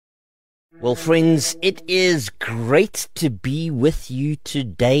Well, friends, it is great to be with you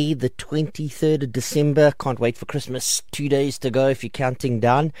today, the 23rd of December. Can't wait for Christmas. 2 days to go if you're counting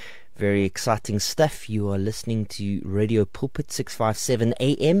down. Very exciting stuff. You are listening to Radio Pulpit 657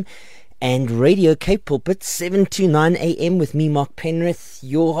 AM and Radio Cape Pulpit 7 to 9 AM with me, Mark Penrith,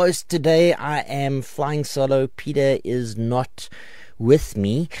 your host today. I am flying solo. Peter is not with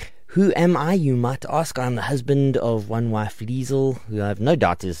me. Who am I, you might ask? I'm the husband of one wife, Liesel, who I have no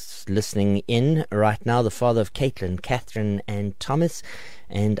doubt is listening in right now, the father of Caitlin, Catherine, and Thomas,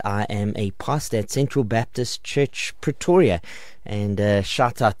 and I am a pastor at Central Baptist Church, Pretoria. And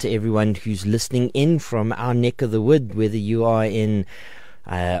shout out to everyone who's listening in from our neck of the wood, whether you are in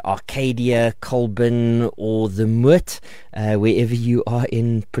Arcadia, Colburn, or the Moot, wherever you are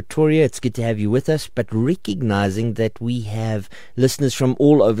in Pretoria. It's good to have you with us, but recognizing that we have listeners from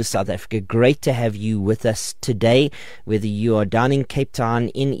all over South Africa. Great to have you with us today, whether you are down in Cape Town,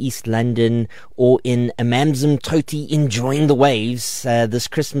 in East London, or in Amanzimtoti enjoying the waves this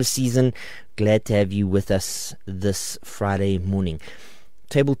Christmas season. Glad to have you with us this Friday morning.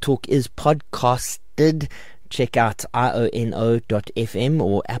 Table Talk is podcasted. Check out iono.fm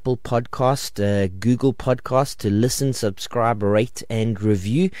or Apple Podcast, Google Podcast to listen, subscribe, rate, and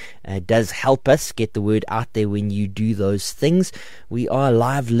review. It does help us get the word out there when you do those things. We are a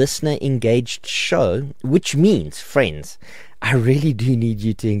live listener engaged show, which means, friends, I really do need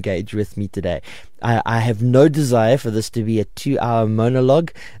you to engage with me today. I have no desire for this to be a 2-hour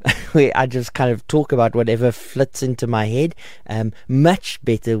monologue where I just kind of talk about whatever flits into my head. Much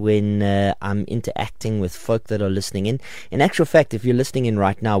better when I'm interacting with folk that are listening in. In actual fact, if you're listening in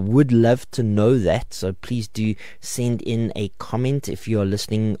right now, would love to know that. So please do send in a comment if you're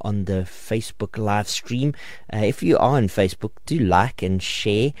listening on the Facebook live stream. If you are on Facebook, do like and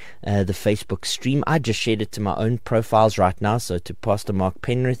share the Facebook stream. I just shared it to my own profiles right now, so to Pastor Mark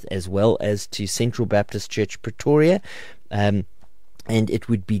Penrith as well as to Central Baptist Church Pretoria. And it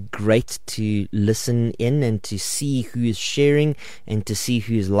would be great to listen in and to see who is sharing and to see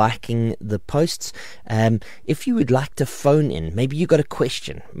who is liking the posts. If you would like to phone in, maybe you got a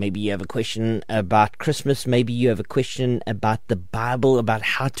question. Maybe you have a question about Christmas. Maybe you have a question about the Bible, about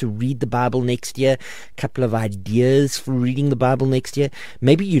how to read the Bible next year. A couple of ideas for reading the Bible next year.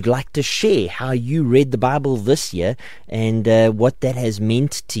 Maybe you'd like to share how you read the Bible this year and what that has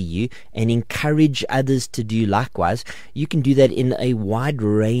meant to you, and encourage others to do likewise. You can do that in a wide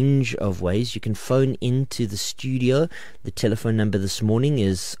range of ways. You can phone into the studio. The telephone number this morning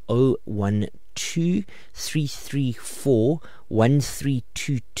is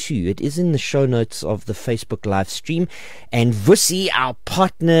 012-334-1322. It is in the show notes of the Facebook live stream. And Vusi, our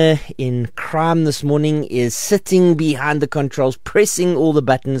partner in crime this morning, is sitting behind the controls, pressing all the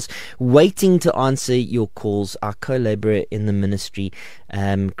buttons, waiting to answer your calls, our co-laborer in the ministry.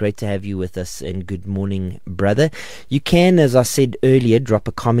 Great to have you with us, and good morning, brother. You can, as I said earlier, drop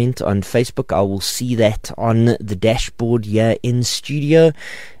a comment on Facebook. I will see that on the dashboard here in studio.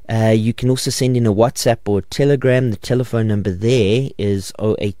 You can also send in a WhatsApp or Telegram. The telephone number there is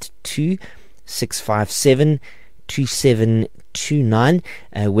 082-657-2729.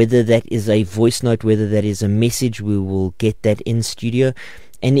 Whether that is a voice note, whether that is a message, we will get that in studio.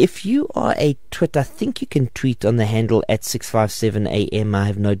 And if you are a twit, I think you can tweet on the handle at 657am. I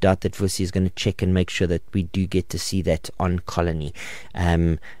have no doubt that Vusi is going to check and make sure that we do get to see that on Colony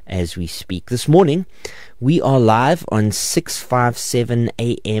as we speak. This morning, we are live on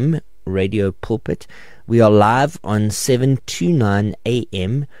 657am Radio Pulpit. We are live on 729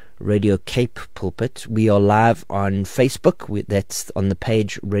 AM Radio Cape Pulpit. We are live on Facebook. That's on the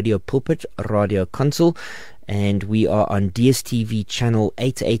page Radio Pulpit, Radio Console. And we are on DSTV channel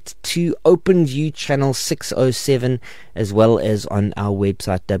 882, OpenView channel 607, as well as on our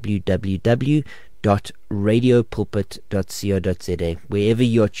website www.radiopulpit.co.za. Wherever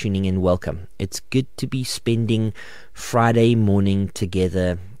you're tuning in, welcome. It's good to be spending Friday morning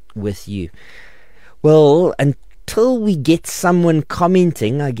together with you. Well, until we get someone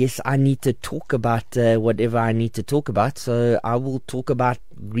commenting, I guess I need to talk about whatever I need to talk about. So I will talk about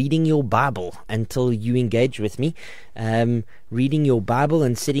reading your Bible until you engage with me. Reading your Bible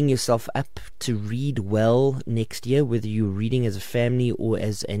and setting yourself up to read well next year, whether you're reading as a family or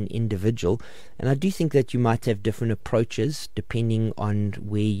as an individual. And I do think that you might have different approaches depending on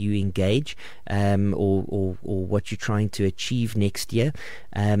where you engage or what you're trying to achieve next year.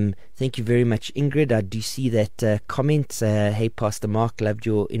 Thank you very much, Ingrid. I do see that comment. Hey, Pastor Mark, loved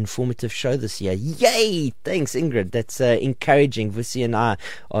your informative show this year. Yay! Thanks, Ingrid. That's encouraging. Vusi and I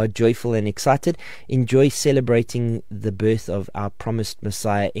are joyful and excited. Enjoy celebrating the birth of our promised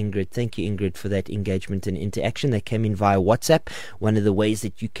Messiah, Ingrid. Thank you, Ingrid, for that engagement and interaction. They came in via WhatsApp, one of the ways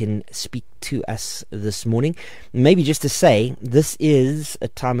that you can speak to us this morning. Maybe just to say, this is a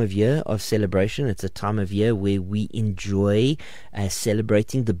time of year of celebration. It's a time of year where we enjoy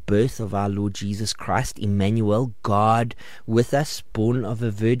celebrating the birth of our Lord Jesus Christ, Emmanuel, God with us, born of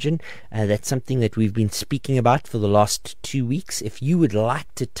a virgin. That's something that we've been speaking about for the last 2 weeks. If you would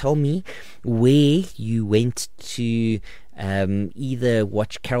like to tell me where you went to either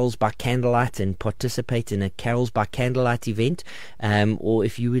watch Carols by Candlelight and participate in a Carols by Candlelight event, or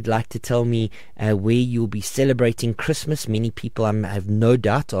if you would like to tell me where you'll be celebrating Christmas. Many people, I have no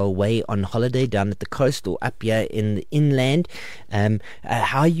doubt, are away on holiday down at the coast or up here in the inland.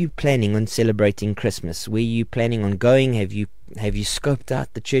 How are you planning on celebrating Christmas? Where are you planning on going? Have you scoped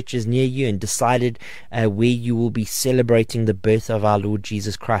out the churches near you and decided where you will be celebrating the birth of our Lord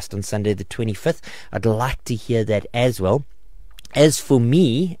Jesus Christ on Sunday the 25th? I'd like to hear that as well. As for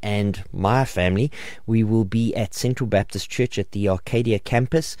me and my family, we will be at Central Baptist Church at the Arcadia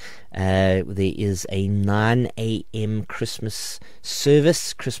campus. There is a 9 a.m. Christmas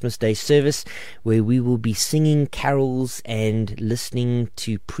Day service, where we will be singing carols and listening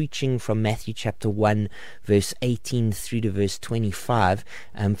to preaching from Matthew chapter 1, verse 18 through to verse 25,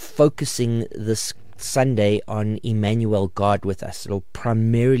 focusing this Sunday on Emmanuel, God with us. It'll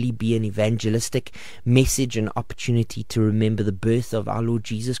primarily be an evangelistic message, an opportunity to remember the birth of our Lord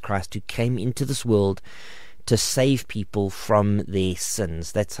Jesus Christ, who came into this world to save people from their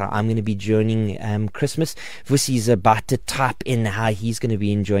sins. That's how I'm going to be joining Christmas. Vussi's about to type in how he's going to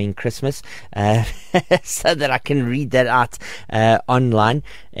be enjoying Christmas so that I can read that out online,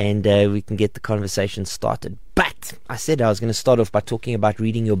 and we can get the conversation started. But I said I was going to start off by talking about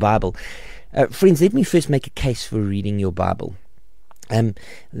reading your Bible. Friends, let me first make a case for reading your Bible.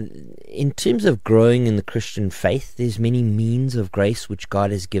 In terms of growing in the Christian faith, there's many means of grace which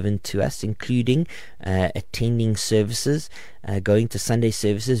God has given to us, including attending services, going to Sunday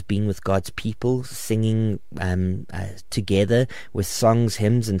services, being with God's people, singing together with songs,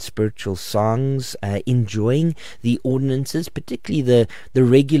 hymns, and spiritual songs, enjoying the ordinances, particularly the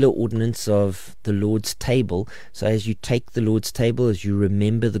regular ordinance of the Lord's table. So as you take the Lord's table, as you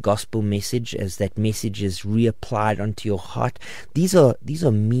remember the gospel message, as that message is reapplied onto your heart, these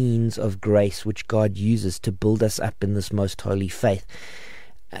are means of grace which God uses to build us up in this most holy faith.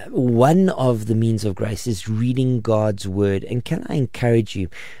 One of the means of grace is reading God's word. And can I encourage you,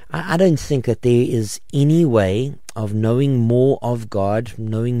 I don't think that there is any way of knowing more of God,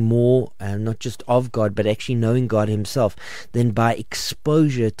 knowing more, not just of God, but actually knowing God himself, than by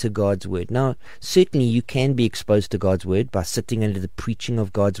exposure to God's word. Now, certainly you can be exposed to God's word by sitting under the preaching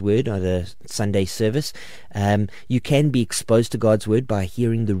of God's word at a Sunday service. You can be exposed to God's word by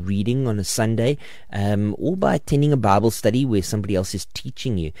hearing the reading on a Sunday, or by attending a Bible study where somebody else is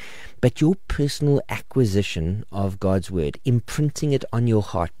teaching you. But your personal acquisition of God's word, imprinting it on your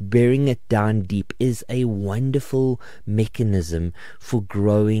heart, bearing it down deep, is a wonderful mechanism for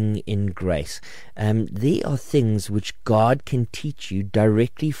growing in grace. There are things which God can teach you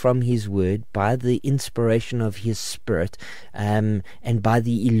directly from his word by the inspiration of his spirit, and by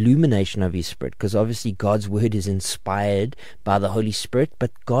the illumination of his spirit, because obviously God's word is inspired by the Holy Spirit,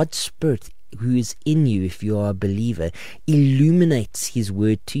 but God's Spirit, who is in you if you are a believer, illuminates his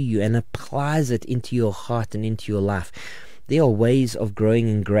word to you and applies it into your heart and into your life. There are ways of growing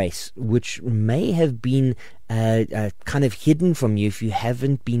in grace which may have been kind of hidden from you if you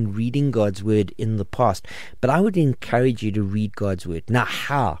haven't been reading God's word in the past. But I would encourage you to read God's word. Now,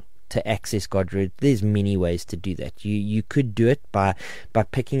 how to access God's word? There's many ways to do that. You could do it by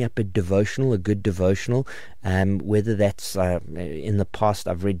picking up a devotional, a good devotional, whether that's in the past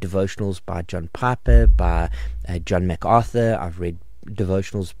I've read devotionals by John Piper, by John MacArthur. I've read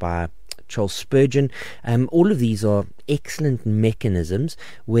devotionals by Charles Spurgeon. All of these are excellent mechanisms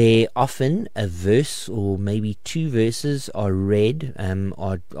where often a verse or maybe two verses are read,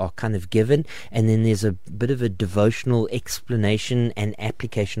 are kind of given, and then there's a bit of a devotional explanation and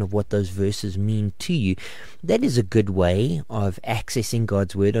application of what those verses mean to you. That is a good way of accessing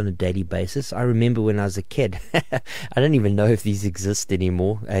God's word on a daily basis. I remember when I was a kid, I don't even know if these exist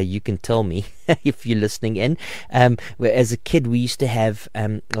anymore. You can tell me if you're listening in. Where as a kid we used to have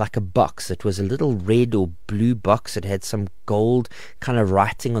like a box. It was a little red or blue box. It had some gold kind of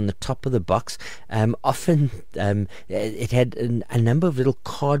writing on the top of the box. Often it had a number of little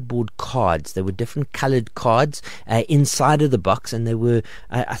cardboard cards. There were different colored cards inside of the box, and they were,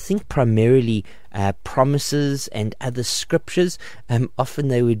 I think, primarily promises and other scriptures. Often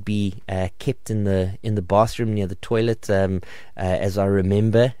they would be kept in the bathroom near the toilet, as I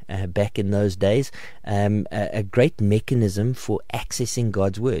remember back in those days. A great mechanism for accessing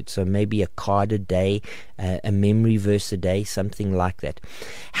God's word. So maybe a card a day, a memory verse a day, something like that.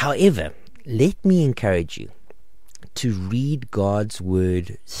 However, let me encourage you to read God's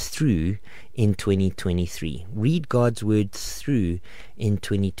word through in 2023. Read God's word through in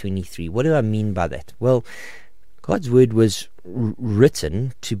 2023. What do I mean by that? Well, God's word was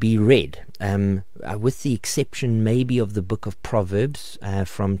written to be read, with the exception maybe of the book of Proverbs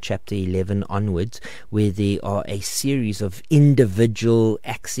from chapter 11 onwards, where there are a series of individual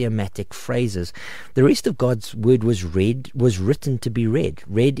axiomatic phrases. The rest of God's word was written to be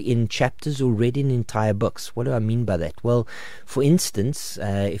read in chapters or read in entire books. What do I mean by that? Well, for instance,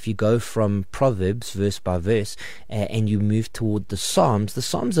 if you go from Proverbs verse by verse and you move toward the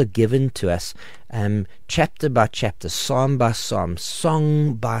Psalms are given to us chapter by chapter, psalm by psalm,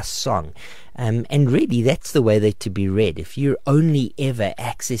 song by song. And really, that's the way they're to be read. If you're only ever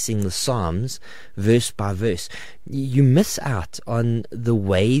accessing the Psalms verse by verse, you miss out on the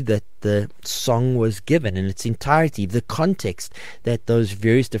way that the song was given in its entirety, the context that those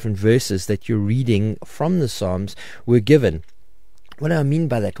various different verses that you're reading from the Psalms were given. What do I mean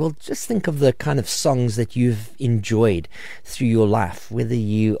by that? Well, just think of the kind of songs that you've enjoyed through your life, whether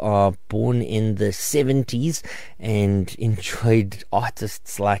you are born in the 70s and enjoyed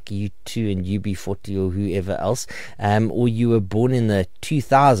artists like U2 and UB40 or whoever else, or you were born in the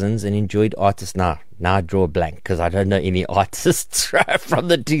 2000s and enjoyed artists now. Now I draw a blank because I don't know any artists from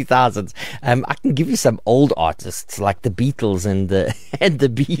the 2000s. I can give you some old artists like the Beatles and the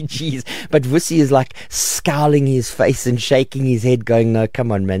Bee Gees, but Vusi is like scowling his face and shaking his head going, no,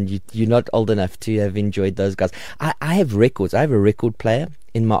 come on, man, you're not old enough to have enjoyed those guys. I have records. I have a record player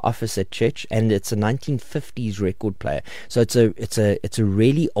in my office at church, and it's a 1950s record player. So it's a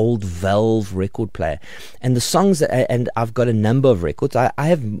really old valve record player, and the songs and I've got a number of records. I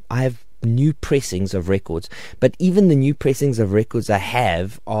have new pressings of records, but even the new pressings of records I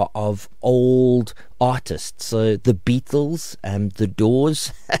have are of old artists. So the Beatles, the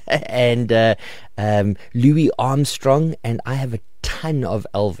Doors, and Louis Armstrong, and I have a ton of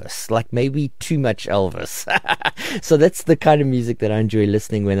Elvis, like maybe too much Elvis. So that's the kind of music that I enjoy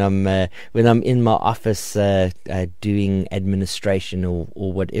listening when I'm in my office doing administration or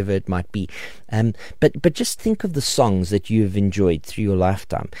whatever it might be. But just think of the songs that you have enjoyed through your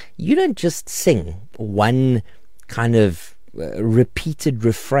lifetime. You don't just sing one kind of repeated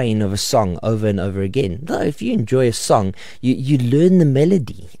refrain of a song over and over again. No, if you enjoy a song, you learn the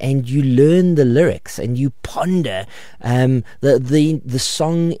melody and you learn the lyrics and you ponder the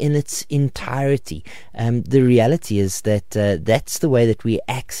song in its entirety. The reality is that that's the way that we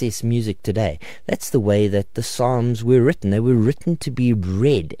access music today. That's the way that the Psalms were written. They were written to be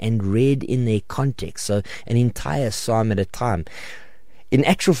read and read in their context, so an entire psalm at a time. In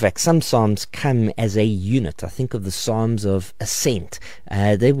actual fact, some psalms come as a unit. I think of the Psalms of Ascent.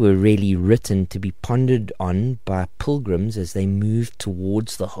 They were really written to be pondered on by pilgrims as they moved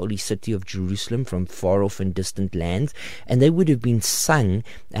towards the holy city of Jerusalem from far off and distant lands. And they would have been sung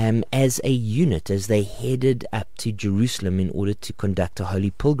as a unit as they headed up to Jerusalem in order to conduct a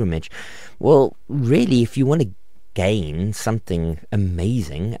holy pilgrimage. Well, really, if you want to gain something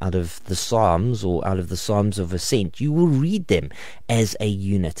amazing out of the Psalms or out of the Psalms of Ascent, you will read them as a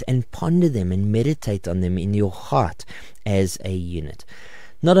unit and ponder them and meditate on them in your heart as a unit.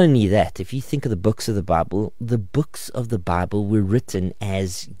 Not only that, if you think of the books of the Bible were written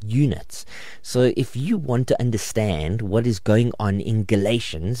as units. So if you want to understand what is going on in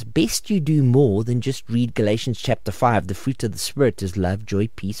Galatians, best you do more than just read Galatians chapter 5. The fruit of the Spirit is love, joy,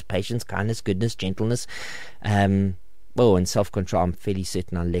 peace, patience, kindness, goodness, gentleness, and self-control. I'm fairly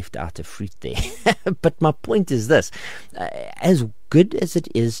certain I left out a fruit there. But my point is this. As good as it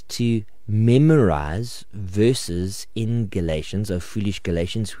is to memorize verses in Galatians, O foolish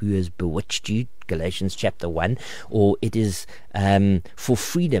Galatians, who has bewitched you, Galatians chapter 1, or it is for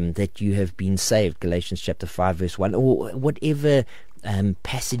freedom that you have been saved, Galatians chapter 5 verse 1, or whatever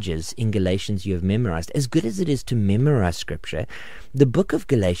passages in Galatians you have memorized. As good as it is to memorize scripture, the book of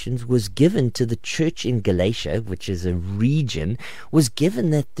Galatians was given to the church in Galatia, which is a region, was given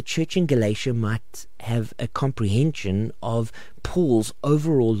that the church in Galatia might have a comprehension of Paul's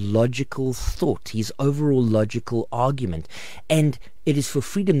overall logical thought, his overall logical argument. And it is for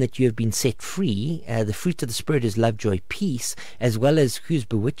freedom that you have been set free. The fruit of the Spirit is love, joy, peace, as well as who's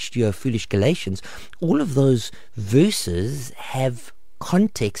bewitched you, O foolish Galatians. All of those verses have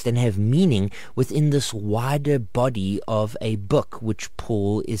context and have meaning within this wider body of a book which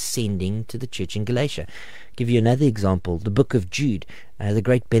Paul is sending to the church in Galatia. Give you another example, the book of Jude, the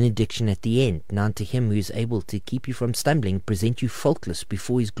great benediction at the end. Now unto him who is able to keep you from stumbling, present you faultless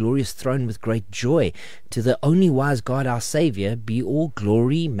before his glorious throne with great joy. To the only wise God our Saviour be all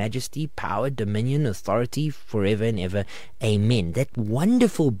glory, majesty, power, dominion, authority forever and ever. Amen. That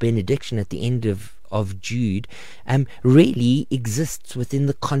wonderful benediction at the end of Jude really exists within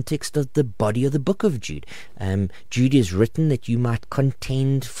the context of the body of the book of Jude. Jude is written that you might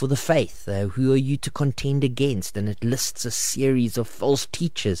contend for the faith. Who are you to contend against? And it lists a series of false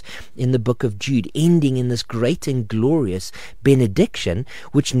teachers in the book of Jude, ending in this great and glorious benediction,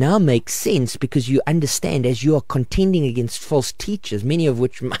 which now makes sense because you understand as you are contending against false teachers, many of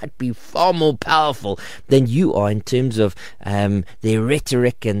which might be far more powerful than you are in terms of their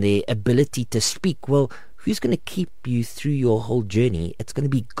rhetoric and their ability to speak. Well, who's going to keep you through your whole journey? It's going to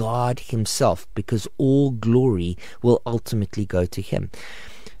be God himself, because all glory will ultimately go to him.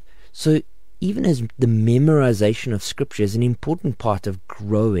 So even as the memorization of Scripture is an important part of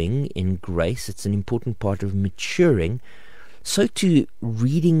growing in grace, it's an important part of maturing, so too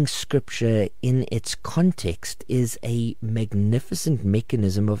reading Scripture in its context is a magnificent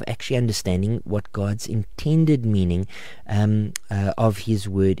mechanism of actually understanding what God's intended meaning of his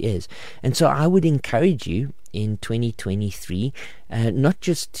word is. And so I would encourage you in 2023 not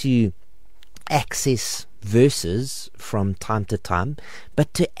just to access verses from time to time,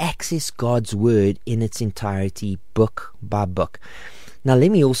 but to access God's word in its entirety, book by book. Now let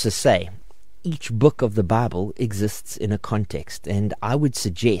me also say, each book of the Bible exists in a context, and I would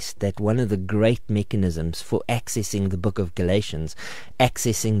suggest that one of the great mechanisms for accessing the book of Galatians,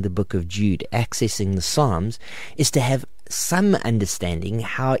 accessing the book of Jude, accessing the Psalms, is to have some understanding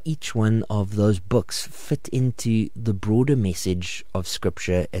how each one of those books fit into the broader message of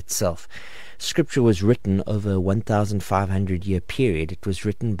Scripture itself. Scripture was written over a 1,500 year period. It was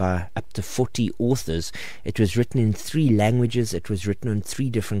written by up to 40 authors. It was written in 3 languages. It was written on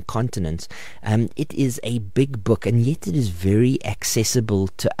 3 different continents. It is a big book, and yet it is very accessible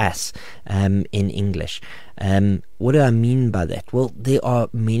to us in English. What do I mean by that? Well, there are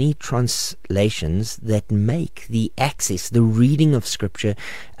many translations that make the access, the reading of Scripture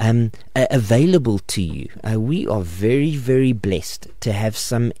available to you. We are very, very blessed to have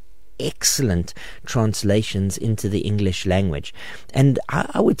some excellent translations into the English language. And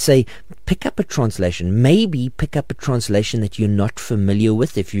I would say pick up a translation. Maybe pick up a translation that you're not familiar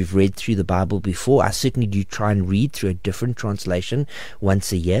with if you've read through the Bible before. I certainly do try and read through a different translation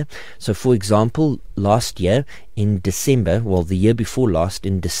once a year. So for example, last year in December, well, the year before last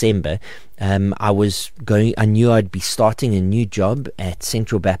in December, I knew I'd be starting a new job at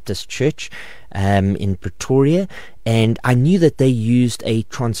Central Baptist Church in Pretoria, and I knew that they used a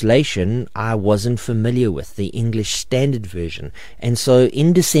translation I wasn't familiar with, the English Standard Version. And so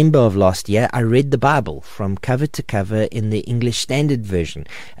in December of last year, I read the Bible from cover to cover in the English Standard Version,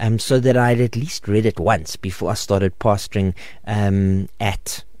 so that I'd at least read it once before I started pastoring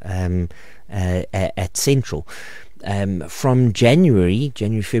at Central. From January,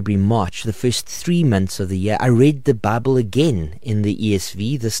 February, March, the first 3 months of the year, I read the Bible again in the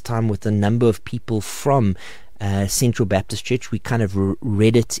ESV, this time with a number of people from Central Baptist Church. We kind of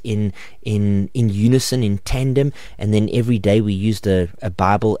read it in unison, in tandem, and then every day we used a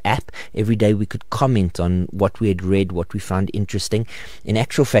Bible app. Every day we could comment on what we had read, what we found interesting. In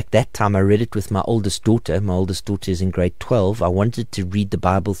actual fact, that time I read it with my oldest daughter. My oldest daughter is in grade 12. I wanted to read the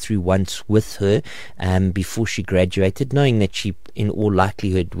Bible through once with her before she graduated, knowing that she in all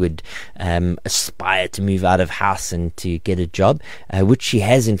likelihood would aspire to move out of house and to get a job, which she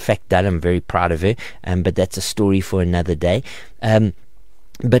has in fact done. I'm very proud of her, but that's a story for another day.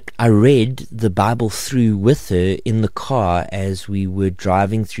 But I read the Bible through with her in the car as we were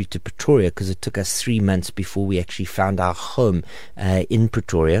driving through to Pretoria, because it took us 3 months before we actually found our home in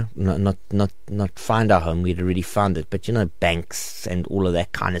Pretoria. Not find our home, we'd already found it, but banks and all of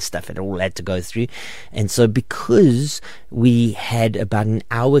that kind of stuff, it all had to go through. And so because we had about an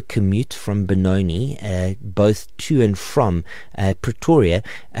hour commute from Benoni, both to and from Pretoria,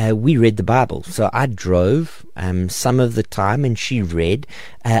 we read the Bible. So I drove some of the time and she read.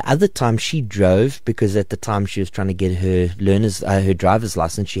 Other times she drove, because at the time she was trying to get her driver's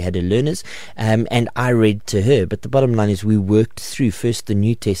license. She had her learners, and I read to her. But the bottom line is we worked through first the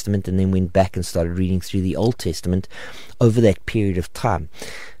New Testament and then went back and started reading through the Old Testament over that period of time.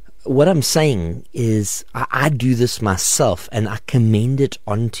 what I'm saying is I do this myself, and I commend it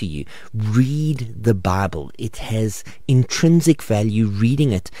onto you. Read the Bible. It has intrinsic value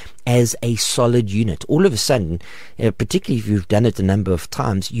reading it as a solid unit. All of a sudden, particularly if you've done it a number of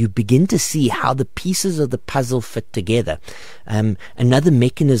times, you begin to see how the pieces of the puzzle fit together. Another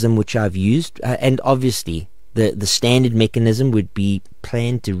mechanism which I've used, and obviously the standard mechanism would be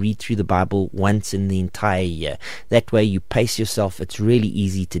plan to read through the Bible once in the entire year. That way you pace yourself. It's really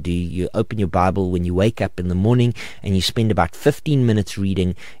easy to do. You open your Bible when you wake up in the morning and you spend about 15 minutes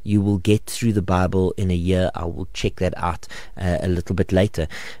reading. You will get through the Bible in a year. I will check that out a little bit later.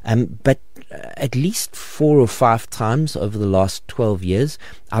 But at least 4 or 5 times over the last 12 years,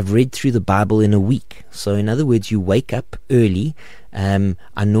 I've read through the Bible in a week. So in other words, you wake up early.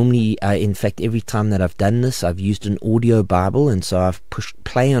 I normally, in fact, every time that I've done this, I've used an audio Bible, and so I've pushed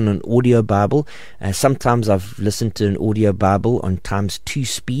play on an audio Bible. Sometimes I've listened to an audio Bible on ×2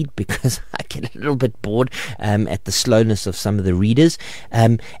 speed because I get a little bit bored at the slowness of some of the readers.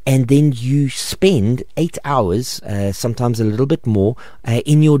 And then you spend 8 hours, sometimes a little bit more,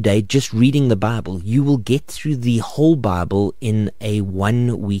 in your day just reading the Bible. You will get through the whole Bible in a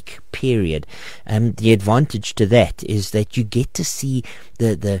 1-week period. The advantage to that is that you get to see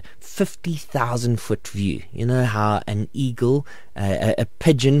the 50,000 foot view. You know how an eagle, a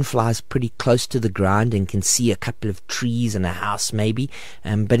pigeon flies pretty close to the ground and can see a couple of trees and a house maybe,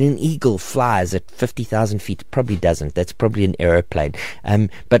 but an eagle flies at 50,000 feet. Probably doesn't. That's probably an aeroplane.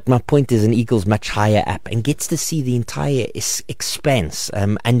 But my point is, an eagle's much higher up and gets to see the entire expanse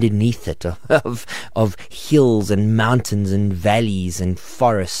underneath it of hills and mountains and valleys and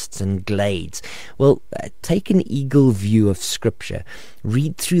forests and glades. Well, take an eagle view of Scripture.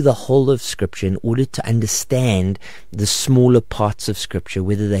 Read through the whole of Scripture in order to understand the smaller parts of Scripture,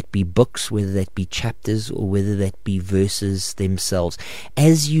 whether that be books, whether that be chapters, or whether that be verses themselves.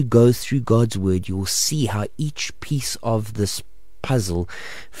 As you go through God's Word, you will see how each piece of this puzzle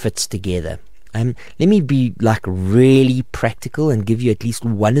fits together. Let me be really practical and give you at least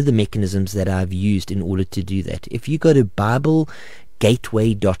one of the mechanisms that I've used in order to do that. If you go to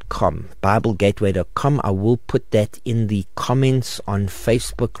BibleGateway.com, I will put that in the comments on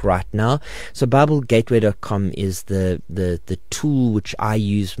Facebook right now. So BibleGateway.com is the tool which I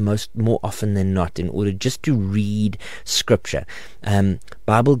use more often than not in order just to read Scripture.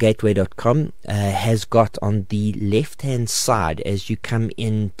 BibleGateway.com has got on the left-hand side, as you come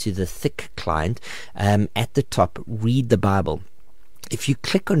into the thick client, at the top, Read the Bible. If you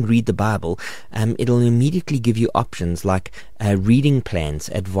click on Read the Bible, it'll immediately give you options like reading plans,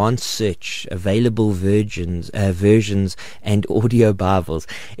 advanced search, available versions, and audio Bibles.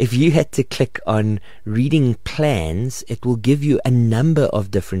 If you had to click on reading plans, it will give you a number of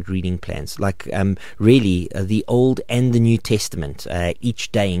different reading plans, like the Old and the New Testament.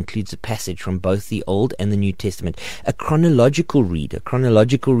 Each day includes a passage from both the Old and the New Testament. A chronological read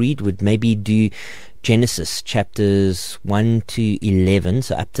would maybe do Genesis chapters 1 to 11,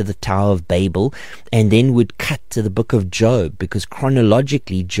 so up to the Tower of Babel, and then would cut to the book of Job, because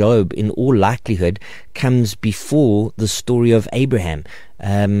chronologically Job in all likelihood comes before the story of Abraham.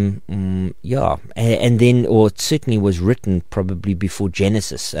 And then, or it certainly was written probably before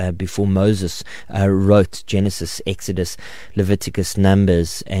Genesis, before Moses wrote Genesis, Exodus, Leviticus,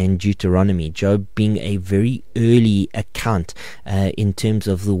 Numbers, and Deuteronomy. Job being a very early account in terms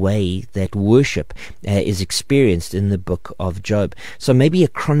of the way that worship is experienced in the book of Job. So maybe a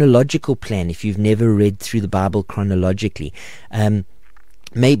chronological plan if you've never read through the Bible chronologically.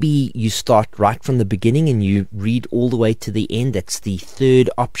 Maybe you start right from the beginning and you read all the way to the end. That's the third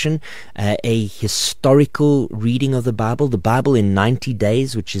option. A historical reading of the Bible in 90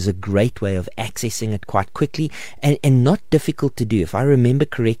 days, which is a great way of accessing it quite quickly and not difficult to do. If I remember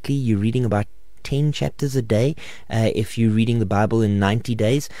correctly, you're reading about 10 chapters a day if you're reading the Bible in 90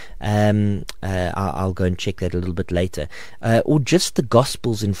 days. I'll go and check that a little bit later. Or just the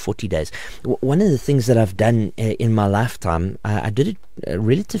Gospels in 40 days. One of the things that I've done in my lifetime, I did it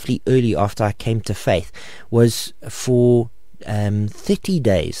relatively early after I came to faith, was for 30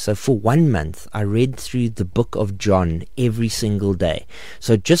 days. So for 1 month, I read through the book of John every single day.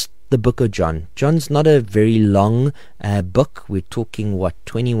 So just the book of John. John's not a very long book. We're talking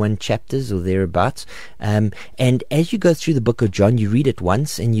 21 chapters or thereabouts, and as you go through the book of John, you read it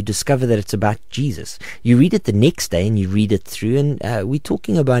once and you discover that it's about Jesus. You read it the next day and you read it through, and we're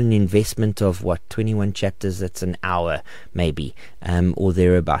talking about an investment of 21 chapters. That's an hour maybe, or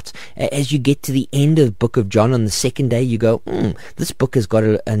thereabouts. As you get to the end of the book of John on the second day, you go, this book has got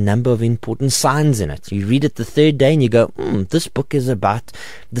a number of important signs in it. You read it the third day and you go, this book is about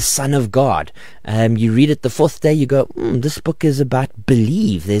the Son of God. You read it the fourth day, you go, this book is about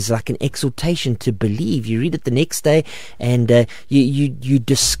believe. There's like an exhortation to believe. You read it the next day, and you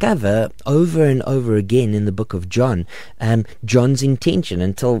discover over and over again in the book of John, John's intention,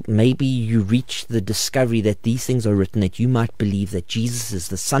 until maybe you reach the discovery that these things are written that you might believe that Jesus is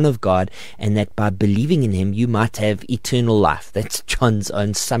the Son of God, and that by believing in him you might have eternal life. That's John's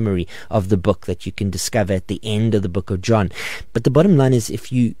own summary of the book that you can discover at the end of the book of John. But the bottom line is,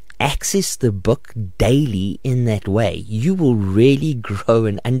 if you access the book daily in that way, you will really grow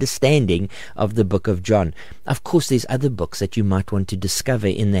an understanding of the book of John. Of course, there's other books that you might want to discover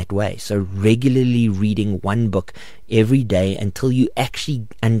in that way. So regularly reading one book every day until you actually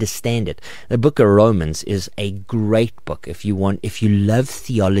understand it. The book of Romans is a great book. If you love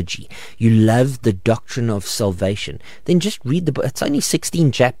theology, you love the doctrine of salvation, then just read the book. It's only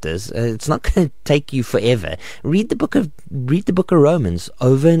 16 chapters. It's not going to take you forever. Read the book of Romans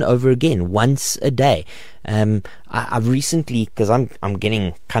over and over again, once a day. I've recently, because I'm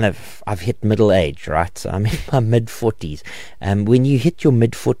getting I've hit middle age, right? So I'm in my mid-40s. When you hit your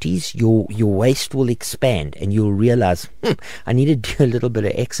mid-40s, your waist will expand, and you'll realize, I need to do a little bit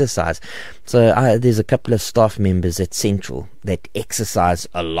of exercise. So there's a couple of staff members at Central that exercise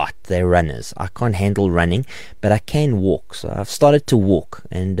a lot. They're runners. I can't handle running, but I can walk. So I've started to walk,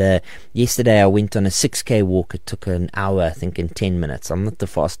 and yesterday I went on a 6K walk. It took an hour, I think, and 10 minutes. I'm not the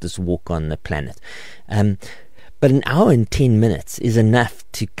fastest walker on the planet. But an hour and 10 minutes is enough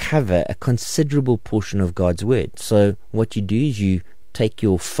to cover a considerable portion of God's Word. So what you do is you take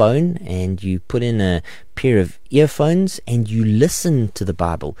your phone and you put in a pair of earphones and you listen to the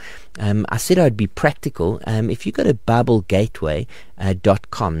Bible. I said I'd be practical. If you go to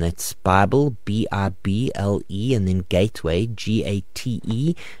BibleGateway.com, that's Bible, B-I-B-L-E, and then Gateway,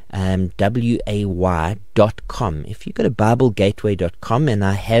 GATEWAY.com. If you go to BibleGateway.com, and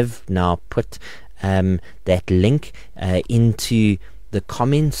I have now put that link into the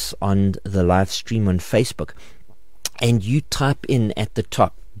comments on the live stream on Facebook, and you type in at the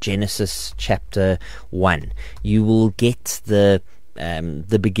top Genesis chapter 1, you will get the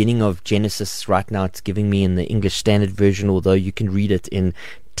beginning of Genesis. Right now it's giving me in the English Standard Version, although you can read it in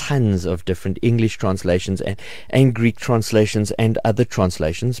tons of different English translations and Greek translations and other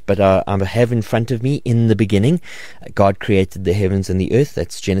translations. But I have in front of me, in the beginning, God created the heavens and the earth.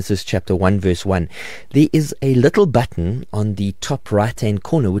 That's Genesis chapter 1 verse 1. There is a little button on the top right hand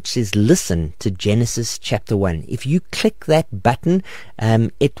corner which says listen to Genesis chapter 1. If you click that button,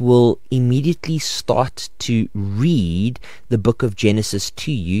 it will immediately start to read the book of Genesis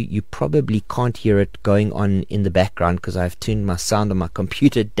to you. You probably can't hear it going on in the background because I've turned my sound on my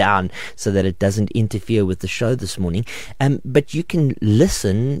computer down so that it doesn't interfere with the show this morning. But you can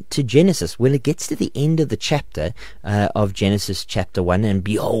listen to Genesis. When it gets to the end of the chapter of Genesis chapter 1, and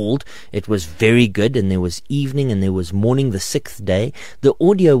behold, it was very good, and there was evening and there was morning the sixth day, the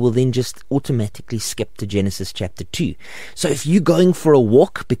audio will then just automatically skip to Genesis chapter 2. So if you're going for a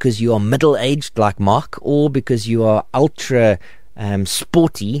walk because you are middle-aged like Mark, or because you are ultra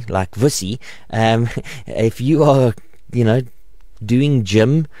sporty like Vussy, if you are, doing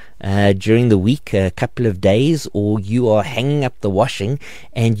gym during the week, a couple of days, or you are hanging up the washing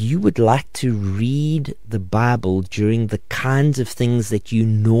and you would like to read the Bible during the kinds of things that you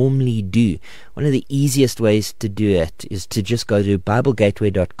normally do, one of the easiest ways to do it is to just go to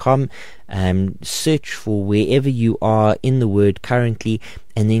BibleGateway.com, search for wherever you are in the Word currently,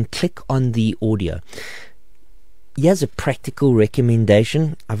 and then click on the audio. Here's a practical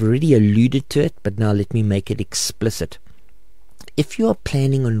recommendation. I've already alluded to it, but now let me make it explicit. If you are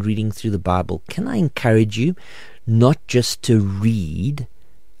planning on reading through the Bible, can I encourage you not just to read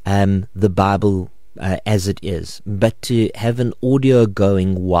the Bible as it is, but to have an audio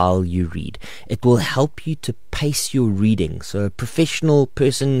going while you read? It will help you to pace your reading. So a professional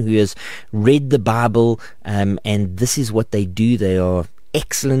person who has read the Bible, and this is what they do, they are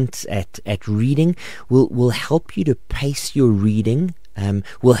excellent at reading, will help you to pace your reading,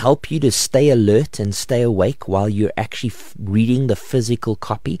 will help you to stay alert and stay awake while you're actually reading the physical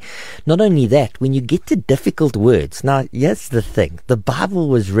copy. Not only that, when you get to difficult words, now here's the thing, the Bible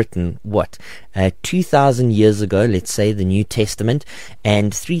was written 2,000 years ago, let's say the New Testament,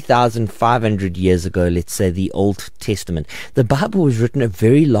 and 3,500 years ago, let's say the Old Testament. The Bible was written a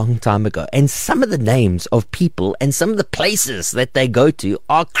very long time ago, and some of the names of people and some of the places that they go to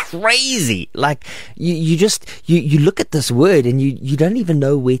are crazy. Like you look at this word and you don't even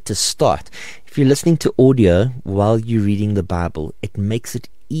know where to start. If you're listening to audio while you're reading the Bible, it makes it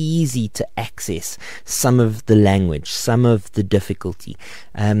easy to access some of the language, some of the difficulty.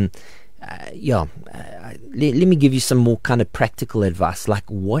 let me give you some more kind of practical advice, like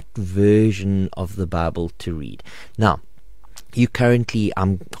what version of the Bible to read. Now, you currently,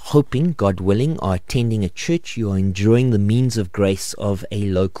 I'm hoping, God willing, are attending a church. You are enjoying the means of grace of a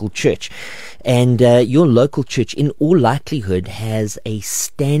local church. And your local church, in all likelihood, has a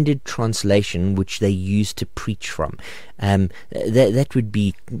standard translation which they use to preach from. That would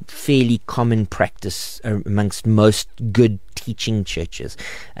be fairly common practice amongst most good teaching churches.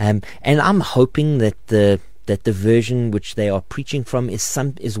 And I'm hoping that the version which they are preaching from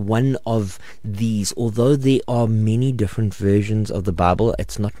is one of these. Although there are many different versions of the Bible,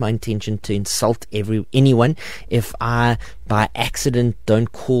 it's not my intention to insult anyone. If I by accident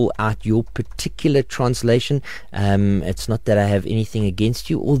don't call out your particular translation, it's not that I have anything against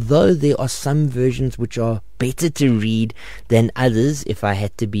you, although there are some versions which are better to read than others, if I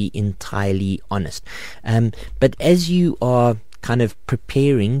had to be entirely honest. But as you are kind of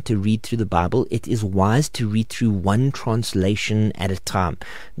preparing to read through the Bible, it is wise to read through one translation at a time.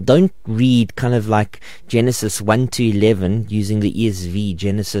 Don't read kind of like Genesis 1 to 11 using the ESV,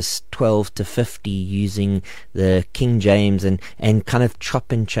 Genesis 12 to 50 using the King James, and kind of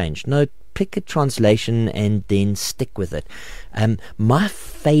chop and change. No, pick a translation and then stick with it. My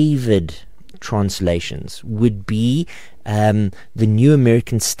favored translations would be the New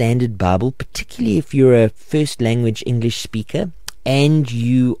American Standard Bible, particularly if you're a first language English speaker and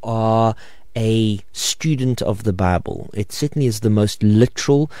you are a student of the Bible. It certainly is the most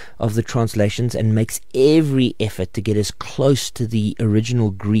literal of the translations and makes every effort to get as close to the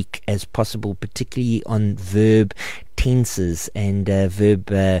original Greek as possible, particularly on verb tenses and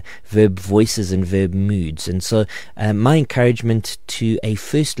verb voices and verb moods. And so my encouragement to a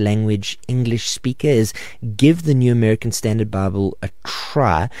first language English speaker is give the New American Standard Bible a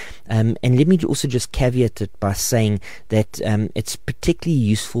try. And let me also just caveat it by saying that it's particularly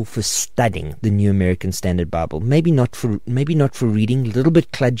useful for studying the New American Standard Bible. Maybe not for reading, a little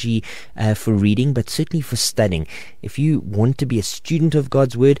bit kludgy for reading, but certainly for studying. If you want to be a student of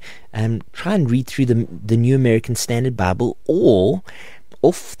God's Word, try and read through the New American Standard Bible, or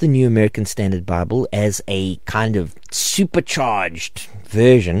off the New American Standard Bible as a kind of supercharged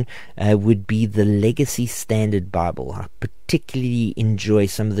version would be the Legacy Standard Bible. I particularly enjoy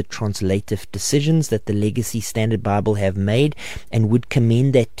some of the translative decisions that the Legacy Standard Bible have made and would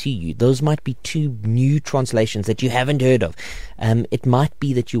commend that to you. Those might be two new translations that you haven't heard of. It might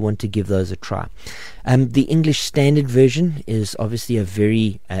be that you want to give those a try. The English Standard Version is obviously a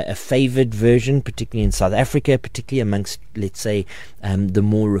very a favored version, particularly in South Africa, particularly amongst, let's say, the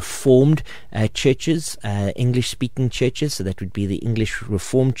more Reformed churches, English-speaking churches. So that would be the English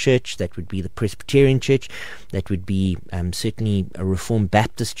Reformed Church, that would be the Presbyterian Church, that would be certainly Reformed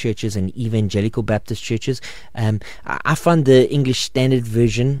Baptist churches and Evangelical Baptist churches. I find the English Standard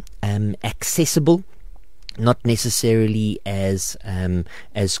Version accessible, not necessarily as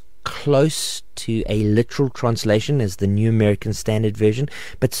close to a literal translation as the New American Standard Version,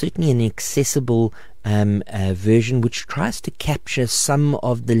 but certainly an accessible version which tries to capture some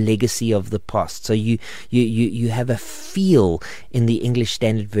of the legacy of the past. So you have a feel in the English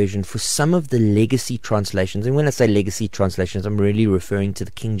Standard Version for some of the legacy translations. And when I say legacy translations, I'm really referring to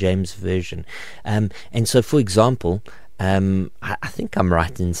the King James Version. And so, for example, I think I'm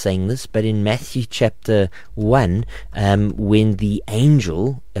right in saying this, but in Matthew chapter 1, when the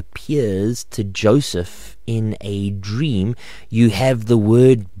angel appears to Joseph in a dream, you have the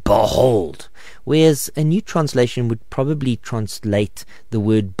word behold, whereas a new translation would probably translate the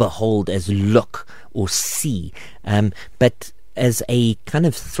word behold as look or see, but as a kind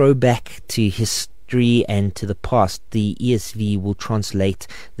of throwback to history and to the past, the ESV will translate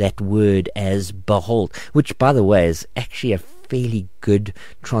that word as behold, which, by the way, is actually a fairly good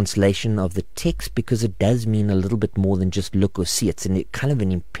translation of the text, because it does mean a little bit more than just look or see. It's kind of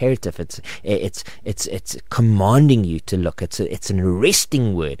an imperative. It's commanding you to look. It's an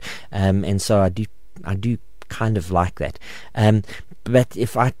arresting word, and so I do kind of like that. But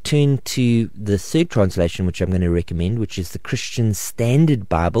if I turn to the third translation, which I'm going to recommend, which is the Christian Standard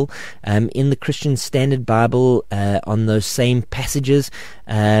Bible, in the Christian Standard Bible, on those same passages,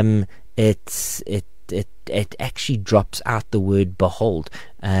 it actually drops out the word behold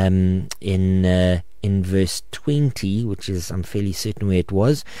in verse 20, which is, I'm fairly certain where it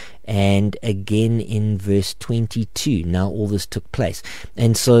was, and again in verse 22. Now all this took place.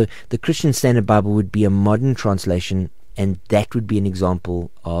 And so the Christian Standard Bible would be a modern translation, and that would be an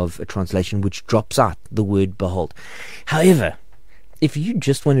example of a translation which drops out the word behold. However, if you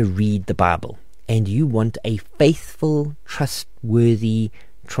just want to read the Bible and you want a faithful, trustworthy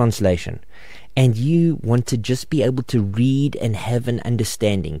translation, and you want to just be able to read and have an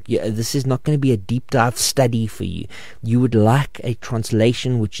understanding. This is not going to be a deep dive study for you. You would like a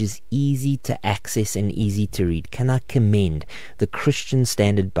translation which is easy to access and easy to read. Can I commend the Christian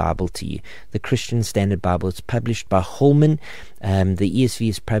Standard Bible to you? The Christian Standard Bible is published by Holman. The ESV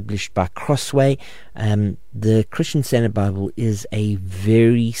is published by Crossway. The Christian Standard Bible is a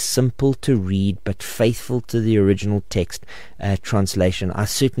very simple to read but faithful to the original text translation. I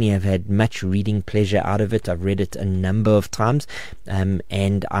certainly have had much reading pleasure out of it. I've read it a number of times,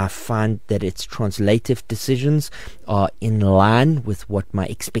 and I find that its translative decisions are in line with what my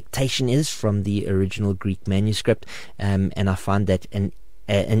expectation is from the original Greek manuscript, and I find that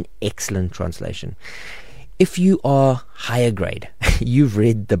an excellent translation. If you are higher grade, you've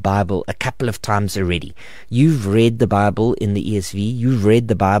read the Bible a couple of times already. You've read the Bible in the ESV, you've read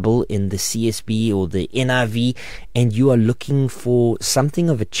the Bible in the CSB or the NIV, and you are looking for something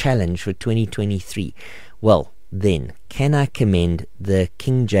of a challenge for 2023. Well, then, can I commend the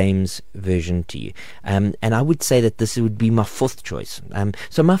King James Version to you? And I would say that this would be my fourth choice.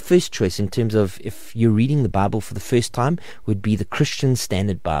 So my first choice in terms of if you're reading the Bible for the first time would be the Christian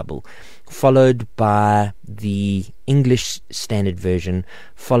Standard Bible, followed by the English Standard Version,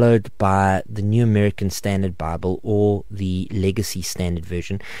 followed by the New American Standard Bible or the Legacy Standard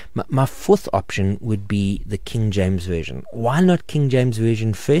Version. My fourth option would be the King James Version. Why not King James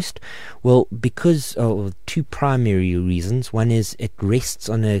Version first? Well, because of two primary reasons. One is it rests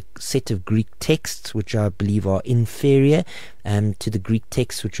on a set of Greek texts which I believe are inferior to the Greek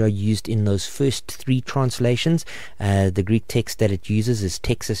texts which are used in those first three translations. The Greek text that it uses is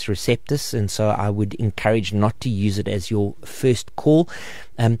Textus Receptus, and so I would encourage not to use it as your first call.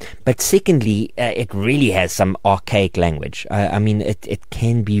 But secondly, it really has some archaic language. I mean, it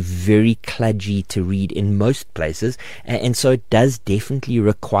can be very kludgy to read in most places, and so it does definitely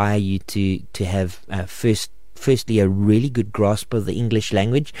require you to have firstly a really good grasp of the English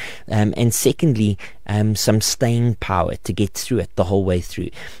language, and secondly some staying power to get through it the whole way through.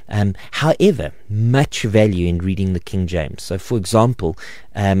 However, much value in reading the King James. So for example,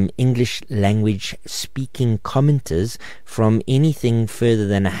 English language speaking commenters from anything further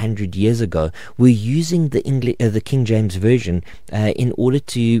than 100 years ago were using the King James Version in order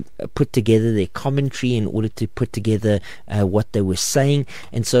to put together their commentary, in order to put together what they were saying.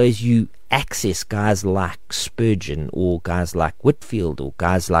 And so as you access guys like Spurgeon or guys like Whitefield or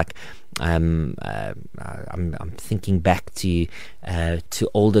guys like I'm thinking back to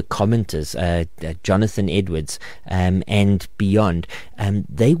older commenters, Jonathan Edwards and beyond.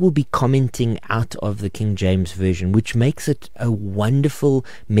 They will be commenting out of the King James Version, which makes it a wonderful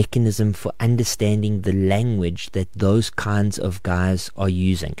mechanism for understanding the language that those kinds of guys are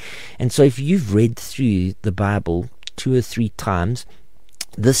using. And so if you've read through the Bible 2 or 3 times,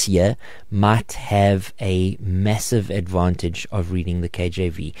 this year might have a massive advantage of reading the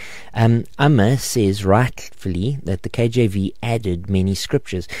KJV. Amma says rightfully that the KJV added many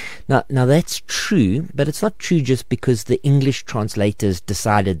scriptures. Now that's true, but it's not true just because the English translators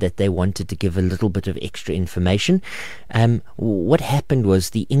decided that they wanted to give a little bit of extra information. What happened was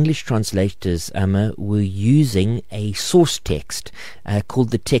the English translators, Amma, were using a source text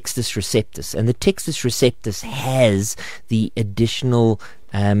called the Textus Receptus, and the Textus Receptus has the additional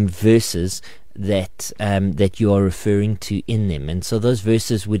verses that you are referring to in them. And so those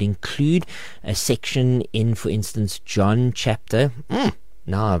verses would include a section in, for instance, John chapter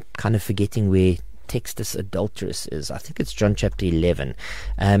now I'm kind of forgetting where Textus Adulterus is. I think it's John chapter 11.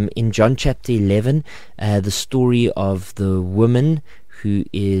 In John chapter 11, the story of the woman who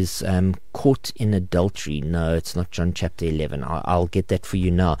is caught in adultery. No, it's not John chapter 11. I'll get that for you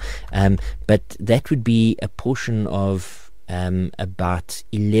now. But that would be a portion of about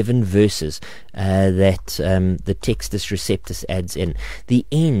 11 verses that the Textus Receptus adds in. The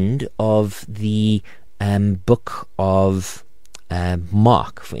end of the book of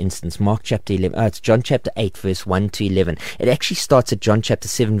Mark, for instance, Mark chapter 11, it's John chapter 8 verse 1 to 11. It actually starts at John chapter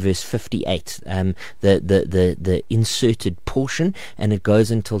 7 verse 58, the inserted portion, and it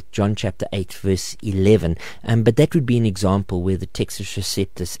goes until John chapter 8 verse 11. But that would be an example where the Textus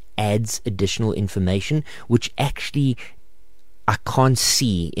Receptus adds additional information, which actually I can't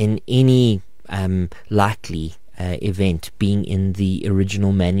see in any likely event being in the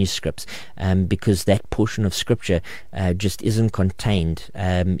original manuscripts, because that portion of scripture just isn't contained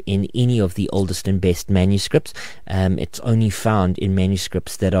in any of the oldest and best manuscripts. It's only found in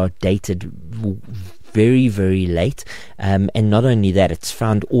manuscripts that are dated very, very late, and not only that, it's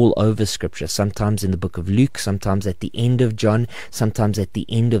found all over scripture, sometimes in the book of Luke, sometimes at the end of John, sometimes at the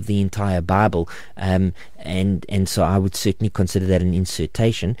end of the entire Bible, and and so I would certainly consider that an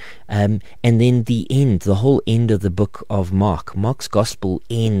insertion. And then the whole end of the book of Mark. Mark's gospel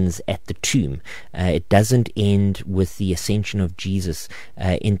ends at the tomb. It doesn't end with the ascension of Jesus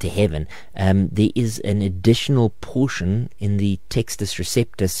into heaven. There is an additional portion in the Textus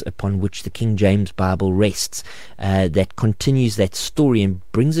Receptus upon which the King James Bible rests that continues that story and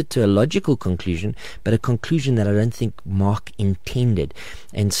brings it to a logical conclusion, but a conclusion that I don't think Mark intended.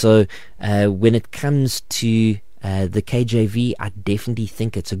 And so when it comes to the KJV, I definitely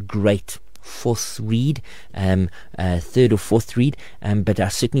think it's a great fourth read, third or fourth read, but I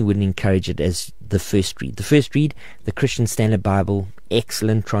certainly wouldn't encourage it as the first read. The first read, the Christian Standard Bible,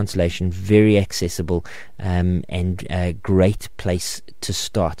 excellent translation, very accessible, and a great place to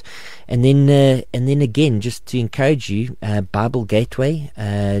start. And then again, just to encourage you,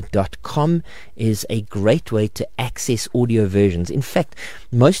 BibleGateway.com is a great way to access audio versions. In fact,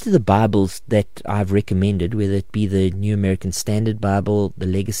 most of the Bibles that I've recommended, whether it be the New American Standard Bible, the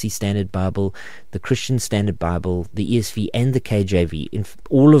Legacy Standard Bible, the Christian Standard Bible, the ESV, and the KJV, in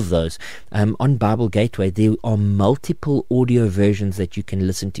all of those, on Bible Gateway, there are multiple audio versions that you can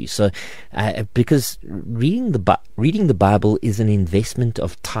listen to. So, because reading the Bible is an investment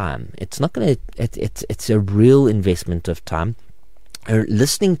of time. It's not going to. It's a real investment of time.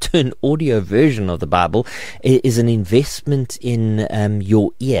 Listening to an audio version of the Bible is an investment in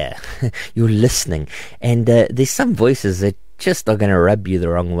your ear, your listening, and there's some voices that just are going to rub you the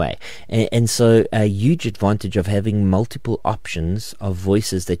wrong way, and so a huge advantage of having multiple options of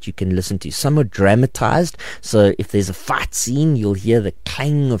voices that you can listen to. Some are dramatized, so if there's a fight scene, you'll hear the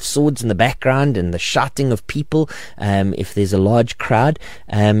clang of swords in the background and the shouting of people. If there's a large crowd,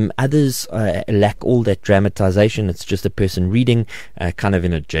 others lack all that dramatization. It's just a person reading, kind of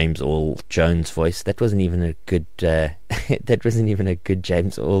in a James Earl Jones voice. That wasn't even a good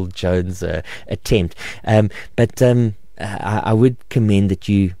James Earl Jones attempt, but I would commend that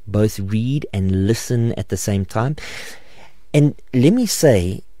you both read and listen at the same time. And let me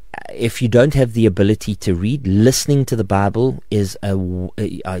say, if you don't have the ability to read, listening to the Bible is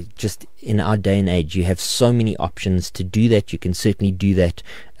just in our day and age, you have so many options to do that. You can certainly do that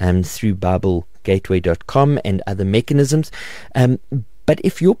through BibleGateway.com and other mechanisms. But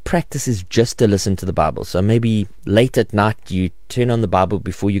if your practice is just to listen to the Bible, so maybe late at night you turn on the Bible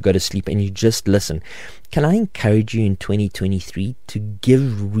before you go to sleep and you just listen, can I encourage you in 2023 to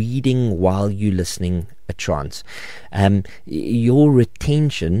give reading while you're listening a chance? Your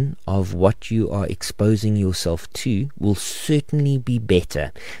retention of what you are exposing yourself to will certainly be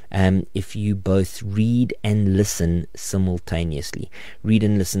better if you both read and listen simultaneously. Read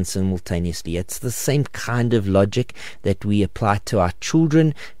and listen simultaneously. It's the same kind of logic that we apply to our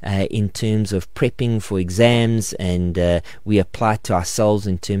children in terms of prepping for exams, and we apply to ourselves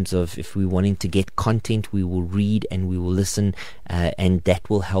in terms of if we're wanting to get content, we will read and we will listen, and that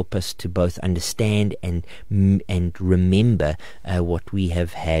will help us to both understand and remember what we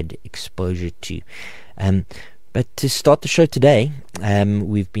have had exposure to. But to start the show today,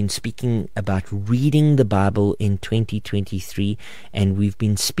 we've been speaking about reading the Bible in 2023, and we've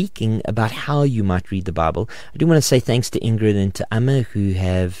been speaking about how you might read the Bible. I do want to say thanks to Ingrid and to Amma, who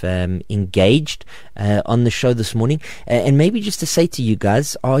have engaged on the show this morning. And maybe just to say to you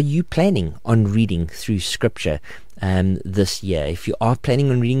guys, are you planning on reading through Scripture this year? If you are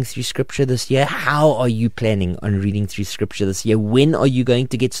planning on reading through Scripture this year, how are you planning on reading through Scripture this year? When are you going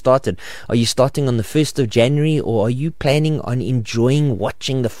to get started? Are you starting on the 1st of January, or are you planning on enjoying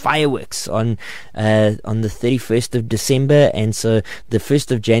watching the fireworks on the 31st of December? And so the 1st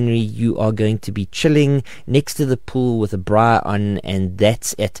of January you are going to be chilling next to the pool with a bra on, and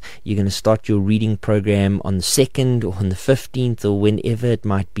that's it. You're going to start your reading program on the 2nd or on the 15th or whenever it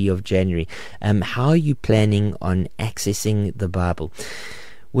might be of January. How are you planning on accessing the Bible?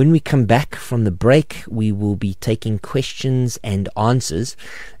 When we come back from the break, we will be taking questions and answers.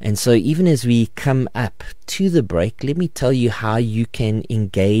 And so even as we come up to the break, let me tell you how you can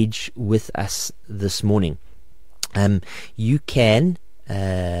engage with us this morning. You can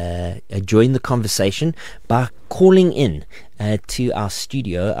join the conversation by calling in to our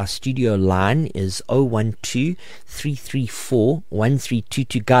studio. Our studio line is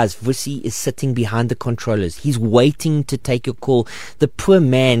 012-334-1322. Guys, Vusi is sitting behind the controllers. He's waiting to take your call. The poor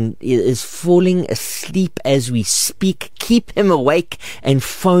man is falling asleep as we speak. Keep him awake and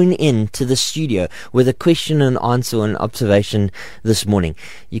phone in to the studio with a question and answer or an observation this morning.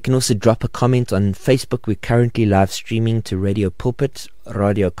 You can also drop a comment on Facebook. We're currently live streaming to Radio Pulpit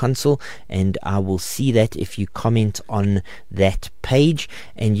Radio Console, and I will see that if you comment on that page.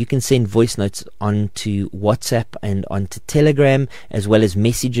 And you can send voice notes onto WhatsApp and onto Telegram, as well as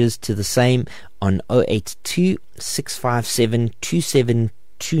messages to the same on 082 657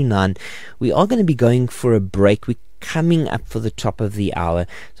 2729. We are going to be going for a break. We're coming up for the top of the hour,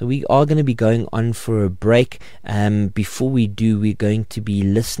 so we are going to be going on for a break. Before we do, we're going to be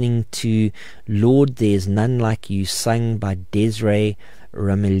listening to Lord There's None Like You, sung by Desiree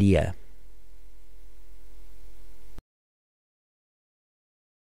Ramelia.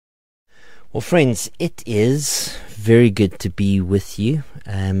 Well, friends, it is very good to be with you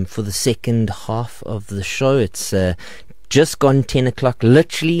for the second half of the show. It's just gone 10 o'clock.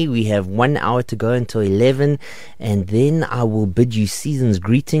 Literally, we have 1 hour to go until 11, and then I will bid you season's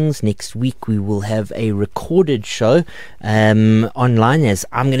greetings. Next week we will have a recorded show online, as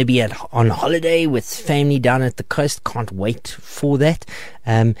I'm going to be on holiday with family down at the coast. Can't wait for that.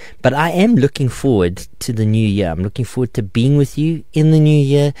 But I am looking forward to the new year. I'm looking forward to being with you in the new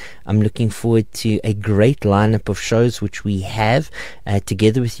year. I'm looking forward to a great lineup of shows which we have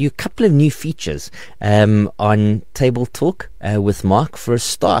together with you. A couple of new features on Table Talk with Mark. For a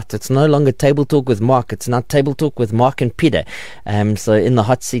start, it's no longer Table Talk with Mark. It's now Table Talk with Mark and Peter. So in the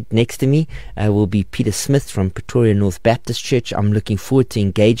hot seat next to me will be Peter Smith from Pretoria North Baptist Church. I'm looking forward to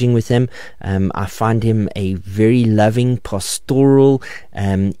engaging with him. I find him a very loving, pastoral,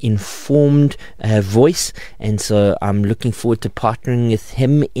 informed voice, and so I'm looking forward to partnering with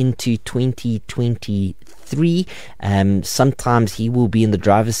him into 2023. Sometimes he will be in the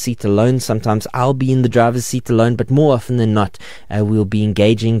driver's seat alone, sometimes I'll be in the driver's seat alone, but more often than not we'll be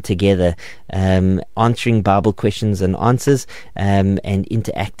engaging together, answering Bible questions and answers, and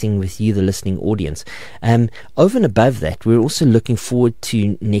interacting with you, the listening audience. Over and above that, we're also looking forward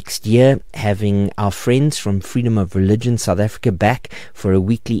to next year having our friends from Freedom of Religion South Africa back for a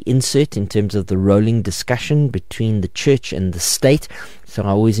weekly insert in terms of the rolling discussion between the church and the state. So I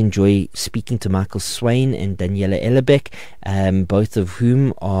always enjoy speaking to Michael Swain and Daniela Ellerbeck, both of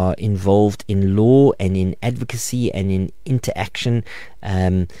whom are involved in law and in advocacy and in interaction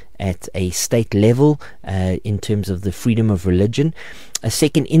at a state level in terms of the freedom of religion. A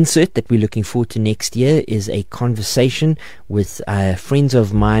second insert that we're looking forward to next year is a conversation with friends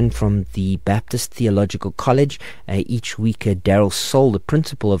of mine from the Baptist Theological College. Each week, Daryl Soul, the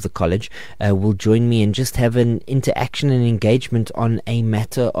principal of the college, will join me and just have an interaction and engagement on a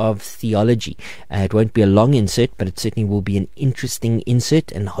matter of theology. It won't be a long insert, but it certainly will be an interesting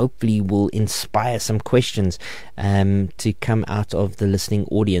insert, and hopefully will inspire some questions to come out of the listening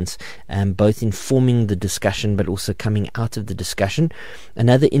audience, both informing the discussion but also coming out of the discussion.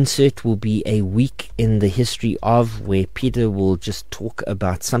 Another insert will be a week in the history of, where Peter will just talk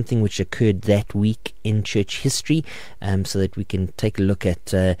about something which occurred that week in church history, so that we can take a look at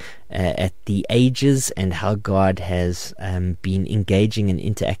the ages and how God has been engaging and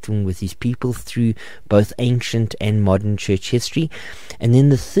interacting with his people through both ancient and modern church history. And then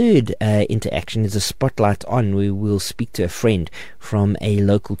the third interaction is a spotlight on, where we'll speak to a friend from a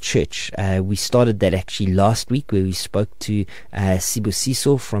local church. We started that actually last week, where we spoke to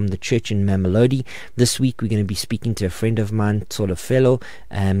Sibusiso from the church in Mamelodi. This week we're going to be speaking to a friend of mine, Tsolofelo.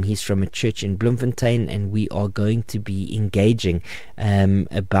 He's from a church in Bloemfontein, and we are going to be engaging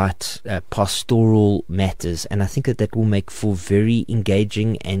about pastoral matters, and I think that will make for very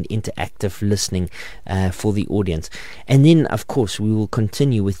engaging and interactive listening for the audience. And then of course we will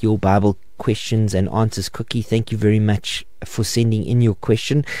continue with your Bible questions and answers. Cookie, thank you very much for sending in your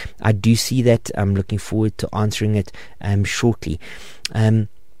question. I do see that. I'm looking forward to answering it shortly.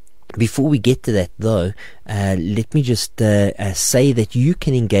 Before we get to that, though, let me just say that you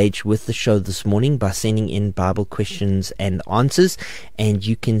can engage with the show this morning by sending in Bible questions and answers, and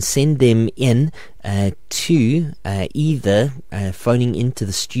you can send them in to either phoning into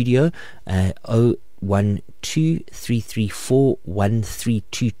the studio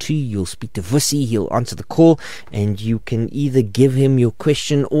 012-334-1322. You'll speak to Vusi, he'll answer the call, and you can either give him your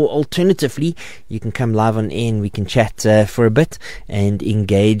question, or alternatively you can come live on air and we can chat for a bit and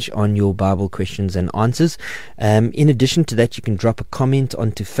engage on your Bible questions and answers. In addition to that, you can drop a comment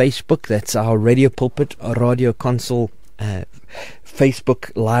onto Facebook. That's our Radio Pulpit Radio Console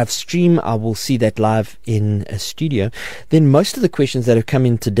Facebook live stream. I will see that live in a studio. Then most of the questions that have come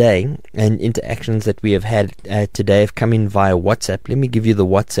in today and interactions that we have had today have come in via WhatsApp. Let me give you the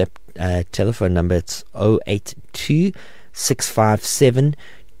WhatsApp telephone number. It's 082 657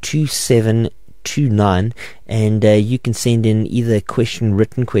 2729. 0829, and you can send in either a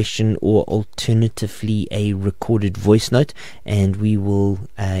written question, or alternatively a recorded voice note, and we will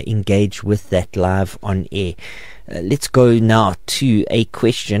engage with that live on air. Let's go now to a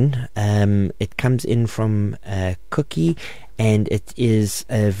question. It comes in from Cookie, and it is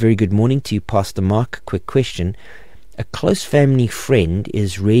a very good morning to you, Pastor Mark. Quick question. A close family friend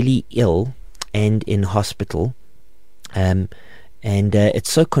is really ill and in hospital, and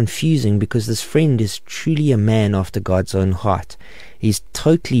it's so confusing because this friend is truly a man after God's own heart. He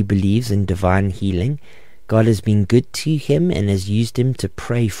totally believes in divine healing. God has been good to him and has used him to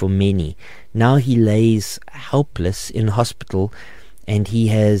pray for many. Now he lays helpless in hospital, and he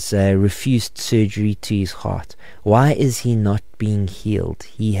has refused surgery to his heart. Why is he not being healed?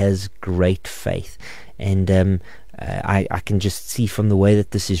 He has great faith. And I can just see from the way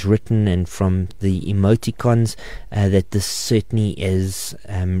that this is written and from the emoticons that this certainly is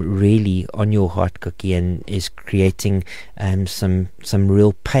really on your heart, Cookie, and is creating some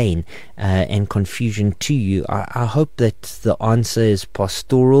real pain and confusion to you. I hope that the answer is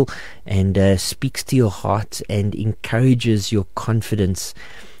pastoral and speaks to your heart and encourages your confidence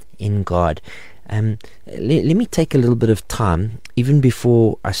in God. Let me take a little bit of time, even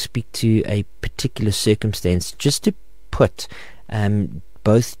before I speak to a particular circumstance, just to put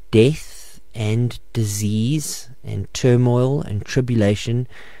both death and disease and turmoil and tribulation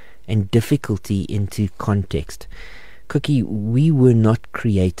and difficulty into context. Cookie, we were not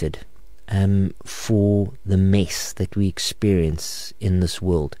created for the mess that we experience in this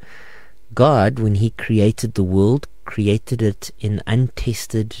world. God, when he created the world, created it in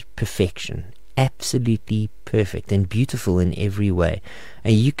untested perfection. Absolutely perfect and beautiful in every way.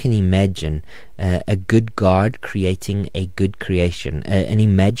 You can imagine a good God creating a good creation, an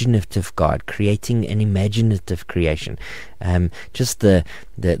imaginative God creating an imaginative creation. Just the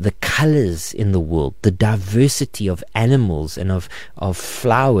colors in the world, the diversity of animals and of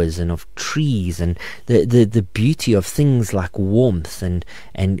flowers and of trees, and the beauty of things like warmth and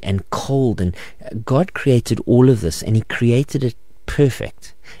cold. And God created all of this, and he created it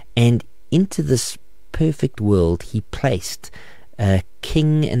perfect. And into this perfect world, he placed a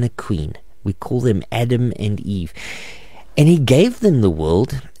king and a queen. We call them Adam and Eve. And he gave them the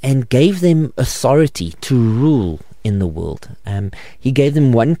world and gave them authority to rule in the world. He gave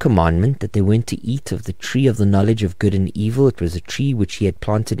them one commandment, that they weren't to eat of the tree of the knowledge of good and evil. It was a tree which he had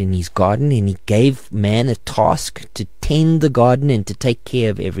planted in his garden, and he gave man a task to tend the garden and to take care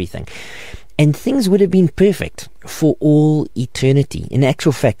of everything. And things would have been perfect for all eternity. In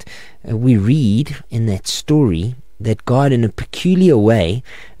actual fact, we read in that story that God, in a peculiar way,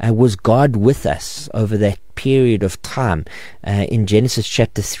 was God with us over that period of time. In Genesis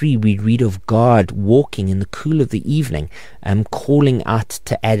chapter 3, we read of God walking in the cool of the evening, calling out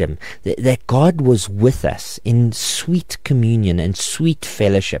to Adam, that God was with us in sweet communion and sweet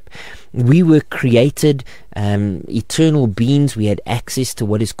fellowship. We were created eternal beings. We had access to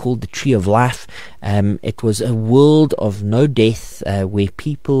what is called the tree of life. It was a world of no death, where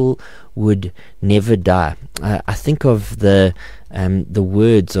people would never die. I think of the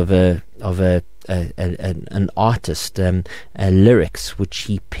words of an artist, lyrics which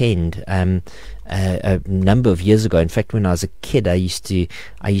he penned a number of years ago. In fact, when I was a kid, I used to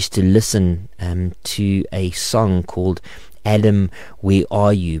listen to a song called "Adam, Where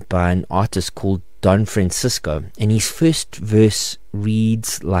Are You" by an artist called Don Francisco, and his first verse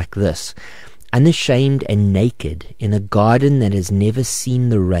reads like this: "Unashamed and naked in a garden that has never seen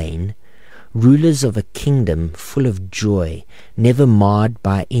the rain, rulers of a kingdom full of joy, never marred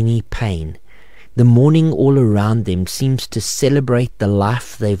by any pain. The morning all around them seems to celebrate the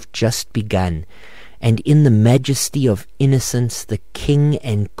life they've just begun, and in the majesty of innocence the king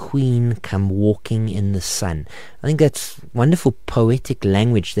and queen come walking in the sun." I think that's wonderful poetic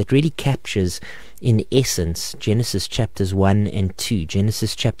language that really captures, in essence, Genesis chapters 1 and 2.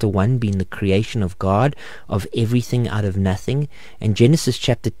 Genesis chapter 1 being the creation of God, of everything out of nothing, and Genesis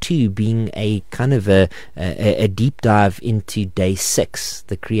chapter 2 being a kind of a deep dive into day 6,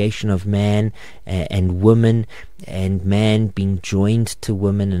 the creation of man and woman, and man being joined to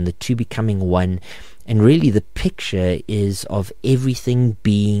woman, and the two becoming one. And really the picture is of everything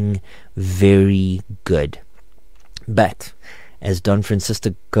being very good. But as Don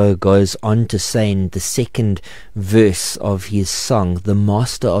Francisco goes on to say in the second verse of his song, the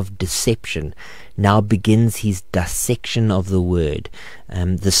master of deception now begins his dissection of the word.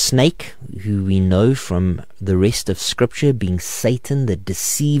 The snake, who we know from the rest of Scripture being Satan, the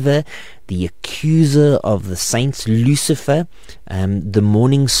deceiver, the accuser of the saints, Lucifer, the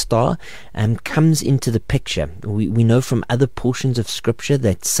morning star, comes into the picture. We know from other portions of Scripture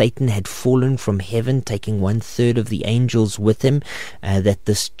that Satan had fallen from heaven, taking 1/3 of the angels with him, that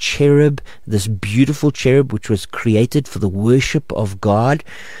this cherub, this beautiful cherub which was created for the worship of God,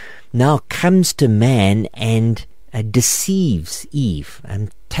 now comes to man and deceives Eve,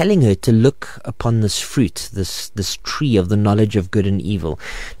 telling her to look upon this fruit, this tree of the knowledge of good and evil,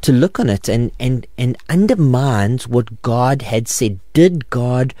 to look on it and undermines what God had said. Did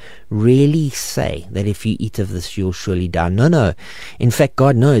God really say that if you eat of this you'll surely die? No. In fact,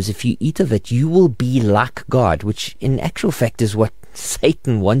 God knows if you eat of it you will be like God, which in actual fact is what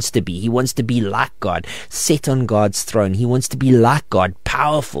Satan wants to be. He wants to be like God, set on God's throne. He wants to be like God,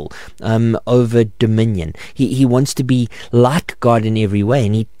 powerful over dominion. He wants to be like God in every way,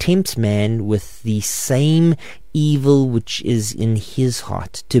 and he tempts man with the same evil which is in his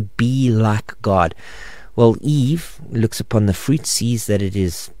heart, to be like God. Well, Eve looks upon the fruit, sees that it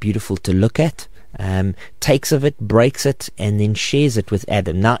is beautiful to look at, takes of it, breaks it, and then shares it with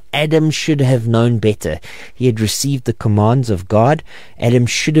Adam. Now, Adam should have known better. He had received the commands of God. Adam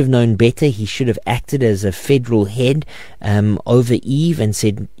should have known better. He should have acted as a federal head over Eve and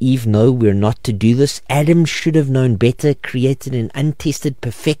said, Eve, no, we're not to do this. Adam should have known better, created in untested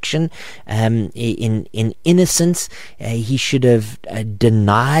perfection, in innocence. He should have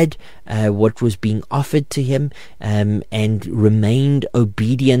denied what was being offered to him, and remained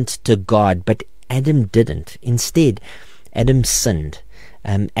obedient to God. But Adam didn't. Instead, Adam sinned.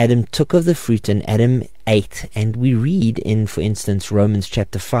 Adam took of the fruit and Adam ate. And we read in, for instance, Romans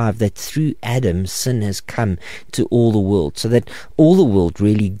chapter 5, that through Adam sin has come to all the world, so that all the world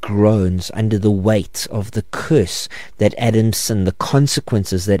really groans under the weight of the curse that Adam's sin, the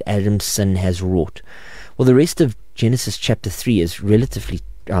consequences that Adam's sin has wrought. Well, the rest of Genesis chapter 3 is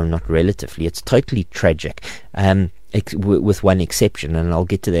it's totally tragic, with one exception, and I'll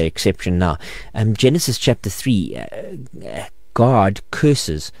get to that exception now. Genesis chapter 3, God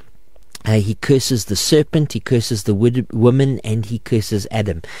curses. He curses the serpent, he curses the woman, and he curses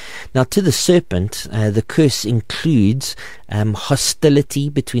Adam. Now, to the serpent, the curse includes hostility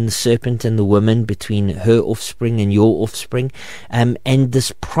between the serpent and the woman, between her offspring and your offspring, and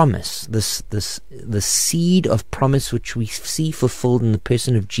this promise, the seed of promise which we see fulfilled in the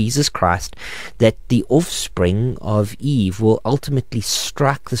person of Jesus Christ, that the offspring of Eve will ultimately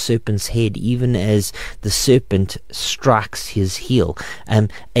strike the serpent's head, even as the serpent strikes his heel.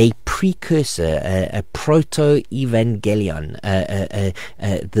 A precursor, a proto-evangelion,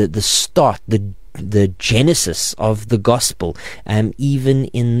 the start, the genesis of the gospel, even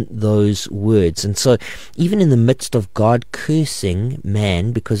in those words. And so even in the midst of God cursing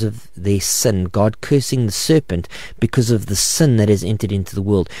man because of their sin, God cursing the serpent because of the sin that has entered into the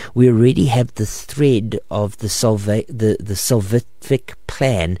world, we already have the thread of the salvific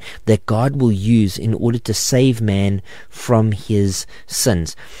plan that God will use in order to save man from his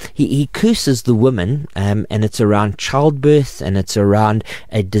sins. He curses the woman, and it's around childbirth, and it's around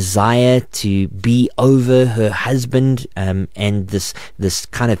a desire to be over her husband, and this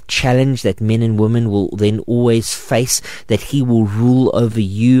kind of challenge that men and women will then always face, that he will rule over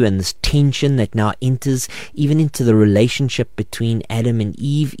you, and this tension that now enters even into the relationship between Adam and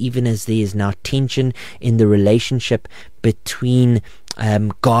Eve, even as there is now tension in the relationship between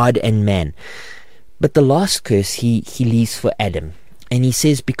God and man. But the last curse he leaves for Adam. And he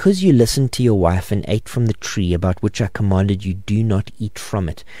says, because you listened to your wife and ate from the tree about which I commanded you, do not eat from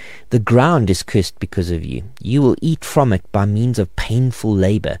it. The ground is cursed because of you. You will eat from it by means of painful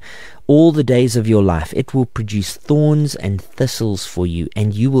labor. All the days of your life it will produce thorns and thistles for you,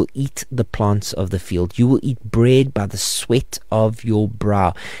 and you will eat the plants of the field. You will eat bread by the sweat of your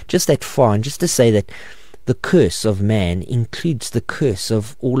brow. Just that far, and just to say that the curse of man includes the curse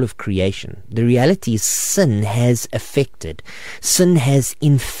of all of creation. The reality is sin has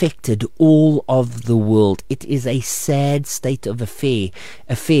infected all of the world. It is a sad state of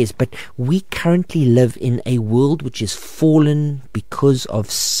affairs, but we currently live in a world which is fallen because of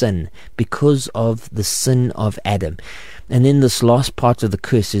sin, because of the sin of Adam. And then this last part of the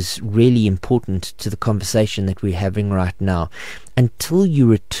curse is really important to the conversation that we're having right now. Until you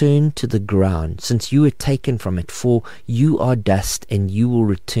return to the ground, since you were taken from it, for you are dust, and you will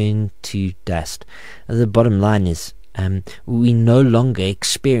return to dust. The bottom line is, we no longer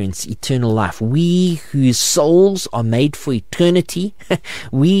experience eternal life. We whose souls are made for eternity,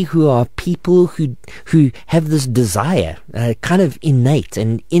 we who are people who have this desire, kind of innate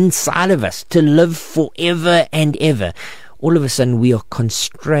and inside of us, to live forever and ever, all of a sudden we are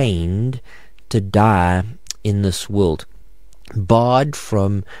constrained to die in this world, barred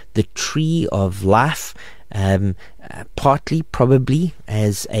from the tree of life, partly probably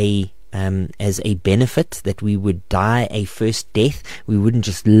as a benefit that we would die a first death. We wouldn't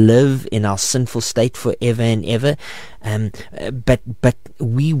just live in our sinful state forever and ever, but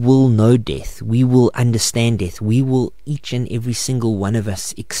we will know death. We will understand death. We will, each and every single one of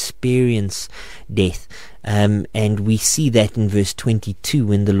us, experience death. And we see that in verse 22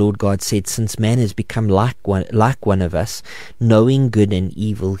 when the Lord God said, "Since man has become like one of us, knowing good and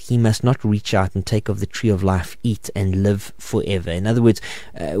evil, he must not reach out and take of the tree of life, eat, and live forever." In other words,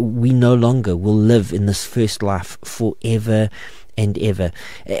 we no longer will live in this first life forever and ever.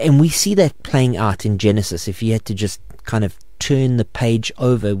 And we see that playing out in Genesis. If you had to just kind of turn the page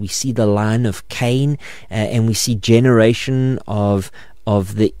over, we see the line of Cain, and we see generation of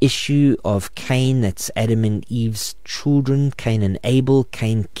the issue of Cain. That's Adam and Eve's children, Cain and Abel.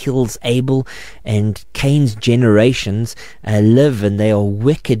 Cain kills Abel, and Cain's generations live, and they are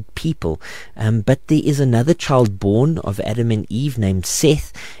wicked people. But there is another child born of Adam and Eve named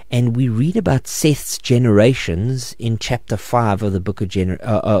Seth, and we read about Seth's generations in chapter 5 of the book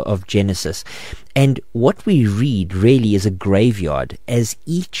of Genesis. And what we read really is a graveyard, as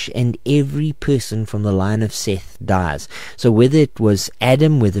each and every person from the line of Seth dies. So whether it was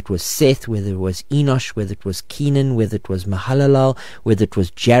Adam, whether it was Seth, whether it was Enosh, whether it was Kenan, whether it was Mahalalel, whether it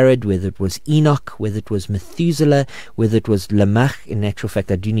was Jared, whether it was Enoch, whether it was Methuselah, whether it was Lamech. In actual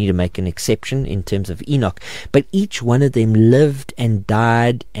fact, I do need to make an exception in terms of Enoch. But each one of them lived and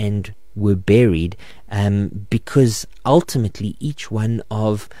died and were buried, because ultimately each one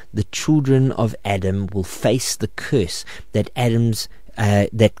of the children of Adam will face the curse that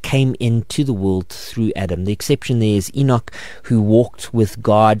that came into the world through Adam. The exception there is Enoch, who walked with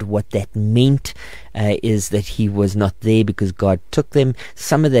God. What that meant is that he was not there because God took them.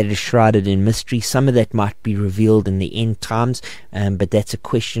 Some of that is shrouded in mystery. Some of that might be revealed in the end times, but that's a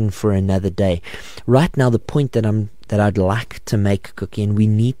question for another day. Right now, the point that I'd like to make, Cookie, and we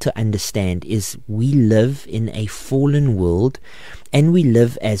need to understand, is we live in a fallen world, and we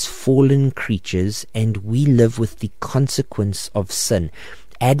live as fallen creatures, and we live with the consequence of sin.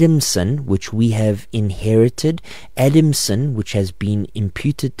 Adam's sin, which we have inherited, Adam's sin, which has been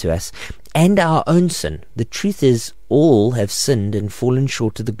imputed to us, and our own sin. The truth is, all have sinned and fallen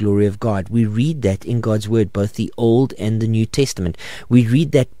short of the glory of God. We read that in God's Word, both the Old and the New Testament. We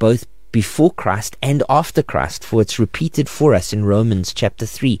read that both before Christ and after Christ, for it's repeated for us in Romans chapter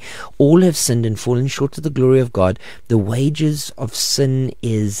 3. All have sinned and fallen short of the glory of God. The wages of sin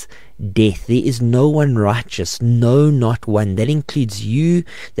is death. There is no one righteous, no, not one. That includes you,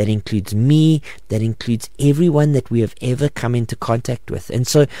 that includes me, that includes everyone that we have ever come into contact with. And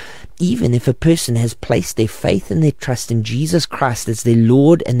so even if a person has placed their faith and their trust in Jesus Christ as their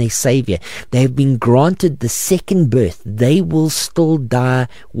Lord and their Savior, they have been granted the second birth. They will still die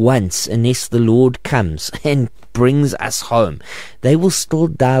once unless the Lord comes and brings us home. They will still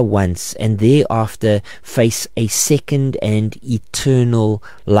die once and thereafter face a second and eternal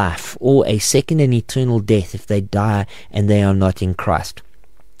life, or a second and eternal death if they die and they are not in Christ.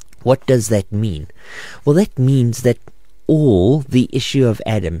 What does that mean? Well, that means that all the issue of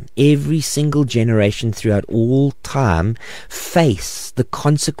Adam, every single generation throughout all time, face the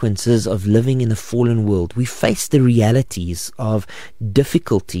consequences of living in a fallen world. We face the realities of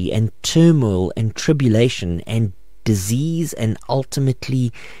difficulty and turmoil and tribulation and disease and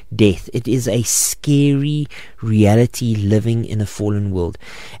ultimately death. It is a scary reality living in a fallen world.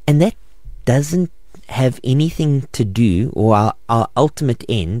 And that doesn't have anything to do, or our ultimate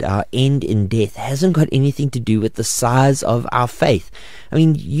end, our end in death, hasn't got anything to do with the size of our faith. I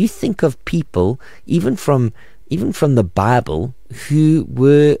mean, you think of people, even from the Bible, who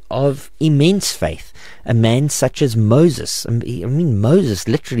were of immense faith. A man such as Moses. I mean, Moses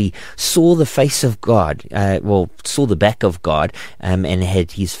literally saw the face of God, saw the back of God, and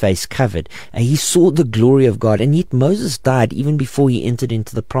had his face covered. He saw the glory of God, and yet Moses died even before he entered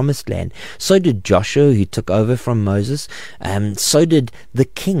into the promised land. So did Joshua, who took over from Moses. So did the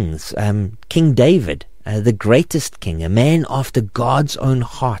kings. King David, the greatest king, a man after God's own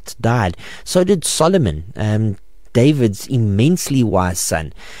heart, died. So did Solomon. David's immensely wise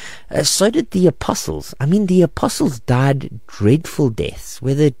son. So did the apostles. I mean, the apostles died dreadful deaths,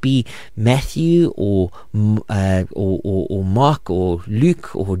 whether it be Matthew or Mark or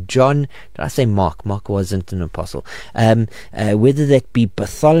Luke or John. Did I say Mark? Mark wasn't an apostle. Whether that be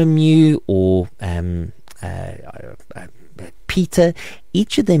Bartholomew or Peter,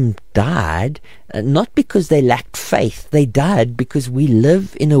 each of them died not because they lacked faith. They died because we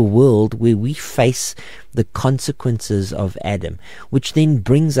live in a world where we face the consequences of Adam, which then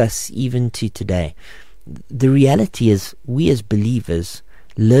brings us even to today. The reality is, we as believers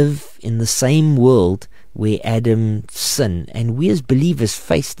live in the same world where Adam sinned, and we as believers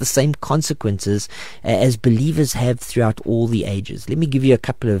face the same consequences as believers have throughout all the ages. Let me give you a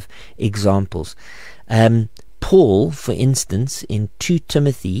couple of examples. Paul, for instance, in 2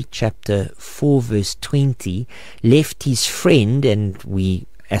 Timothy chapter 4 verse 20, left his friend, and we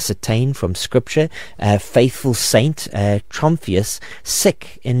ascertain from Scripture, faithful saint Trophimus,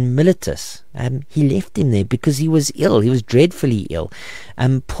 sick in Miletus. He left him there because he was ill. He was dreadfully ill.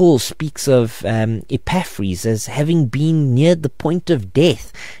 Paul speaks of Epaphras as having been near the point of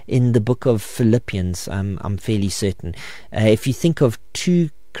death in the book of Philippians, I'm fairly certain. If you think of 2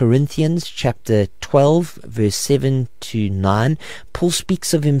 Corinthians chapter 12 verse 7 to 9, Paul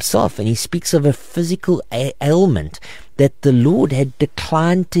speaks of himself, and he speaks of a physical ailment that the Lord had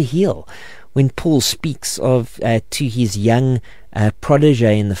declined to heal. When Paul speaks of to his young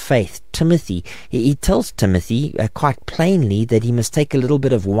protege in the faith, Timothy, he tells Timothy quite plainly that he must take a little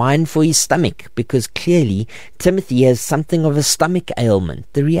bit of wine for his stomach, because clearly Timothy has something of a stomach ailment.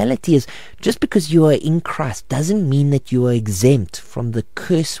 The reality is, just because you are in Christ doesn't mean that you are exempt from the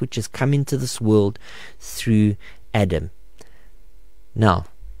curse which has come into this world through Adam. Now,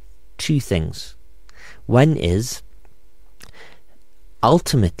 two things. One is,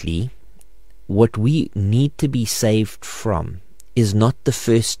 ultimately, what we need to be saved from is not the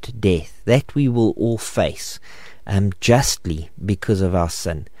first death. That we will all face justly because of our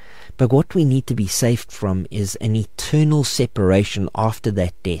sin. But what we need to be saved from is an eternal separation after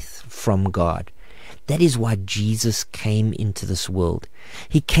that death from God. That is why Jesus came into this world.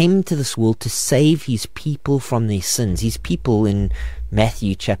 He came into this world to save his people from their sins. His people in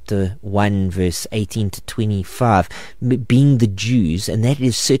Matthew chapter 1 verse 18 to 25 being the Jews, and that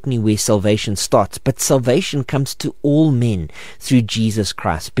is certainly where salvation starts. But salvation comes to all men through Jesus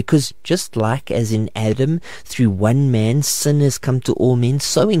Christ, because just like as in Adam through one man sin has come to all men,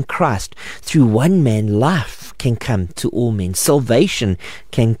 so in Christ through one man life can come to all men. Salvation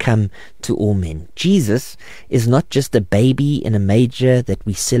can come to all men. Jesus is not just a baby in a manger that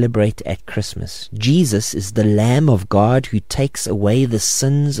we celebrate at Christmas. Jesus is the Lamb of God who takes away the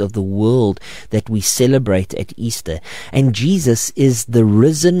sins of the world that we celebrate at Easter. And Jesus is the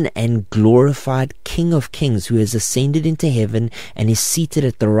risen and glorified King of Kings, who has ascended into heaven and is seated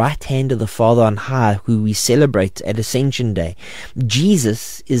at the right hand of the Father on high, who we celebrate at Ascension Day.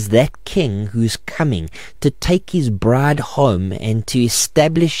 Jesus is that King who's coming to take his bride home and to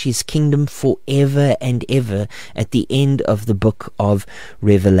establish his kingdom forever and ever at the end of the book of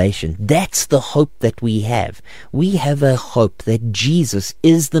Revelation. That's the hope that we have. We have a hope that Jesus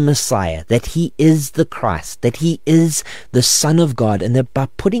is the Messiah, that he is the Christ, that he is the Son of God, and that by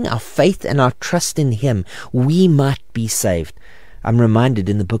putting our faith and our trust in him, we might be saved. I'm reminded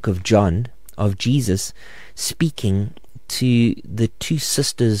in the book of John of Jesus speaking to the two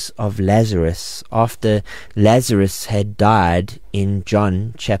sisters of Lazarus after Lazarus had died in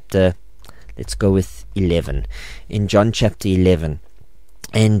John chapter, let's go with 11, in John chapter 11.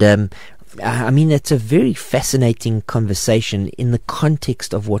 And I mean, it's a very fascinating conversation in the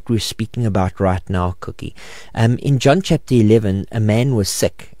context of what we're speaking about right now, Cookie. In John chapter 11, a man was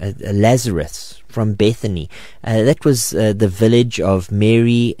sick, Lazarus from Bethany. That was the village of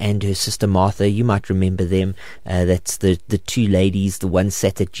Mary and her sister Martha. You might remember them. That's the two ladies. The one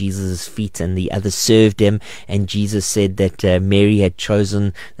sat at Jesus' feet and the other served him. And Jesus said that Mary had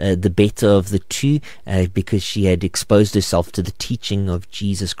chosen the better of the two because she had exposed herself to the teaching of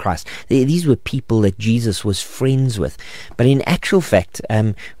Jesus Christ. These were people that Jesus was friends with. But in actual fact,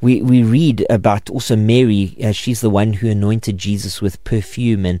 we read about also Mary. She's the one who anointed Jesus with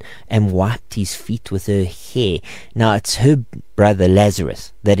perfume and wiped his feet with her hair. Now it's her brother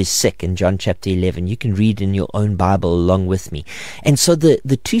Lazarus that is sick in John chapter 11. You can read in your own Bible along with me. And so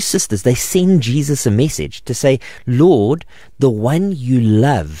the two sisters, they send Jesus a message to say, Lord, the one you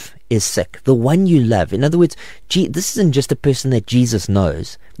love is sick. The one you love. In other words, this isn't just a person that Jesus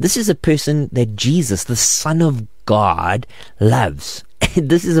knows. This is a person that Jesus, the Son of God, loves.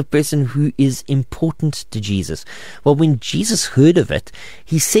 This is a person who is important to Jesus. Well, when Jesus heard of it,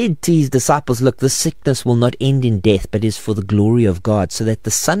 he said to his disciples, look, this sickness will not end in death, but is for the glory of God, so that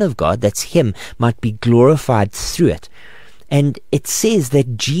the Son of God, that's him, might be glorified through it. And it says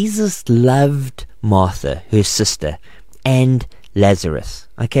that Jesus loved Martha, her sister, and Lazarus.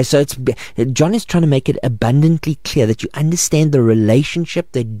 Okay, so John is trying to make it abundantly clear that you understand the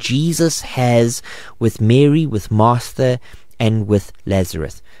relationship that Jesus has with Mary, with Martha, and with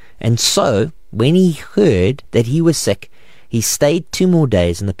Lazarus. And so, when he heard that he was sick, he stayed 2 more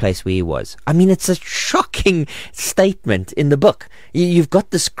days in the place where he was. I mean, it's a shocking statement in the book. You've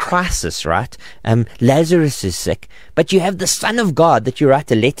got this crisis, right? Lazarus is sick, but you have the Son of God that you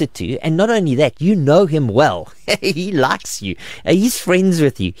write a letter to, and not only that, you know him well. He likes you. He's friends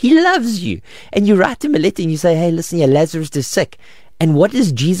with you. He loves you. And you write him a letter and you say, hey, listen here, Lazarus is sick. And what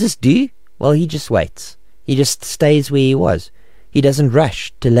does Jesus do? Well, he just waits. He just stays where he was. He doesn't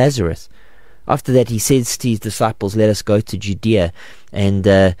rush to Lazarus. After that, he says to his disciples, let us go to Judea. And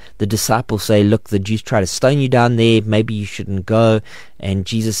the disciples say, look, the Jews try to stone you down there. Maybe you shouldn't go. And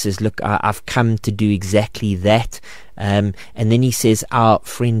Jesus says, look, I've come to do exactly that. And then he says, our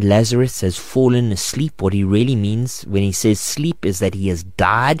friend Lazarus has fallen asleep. What he really means when he says sleep is that he has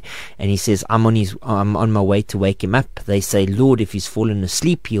died. And he says, I'm on my way to wake him up. They say, Lord, if he's fallen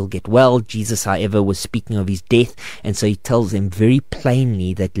asleep, he'll get well. Jesus, however, was speaking of his death. And so he tells them very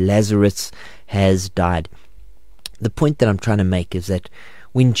plainly that Lazarus has died. The point that I'm trying to make is that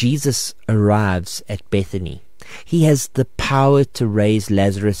when Jesus arrives at Bethany, he has the power to raise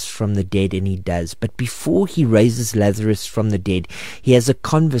Lazarus from the dead, and he does. But before he raises Lazarus from the dead, he has a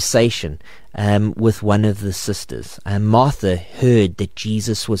conversation with one of the sisters. Martha heard that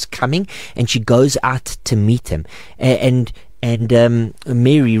Jesus was coming, and she goes out to meet him. And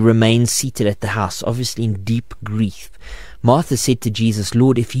Mary remains seated at the house, obviously in deep grief. Martha said to Jesus,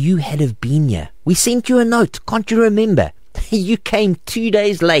 Lord, if you had have been here, we sent you a note, can't you remember? You came 2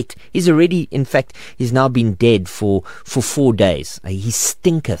 days late. He's now been dead for 4 days. He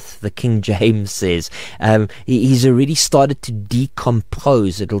stinketh, the King James says. He's already started to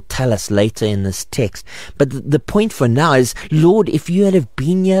decompose. It'll tell us later in this text. But the point for now is, Lord, if you had have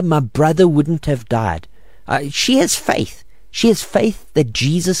been here, my brother wouldn't have died. She has faith. She has faith that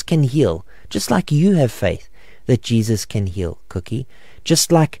Jesus can heal, just like you have faith that Jesus can heal, Cookie.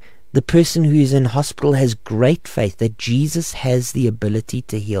 Just like the person who is in hospital has great faith that Jesus has the ability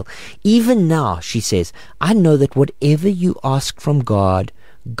to heal. Even now, she says, I know that whatever you ask from God,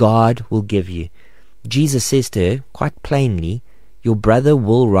 God will give you. Jesus says to her quite plainly, your brother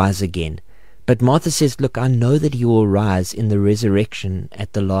will rise again. But Martha says, look, I know that he will rise in the resurrection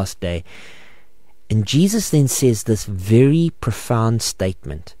at the last day. And Jesus then says this very profound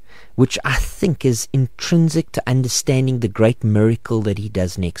statement, which I think is intrinsic to understanding the great miracle that he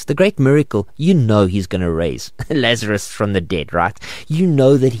does next. The great miracle, you know he's going to raise Lazarus from the dead, right? You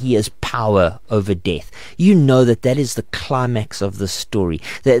know that he has power over death. You know that is the climax of the story.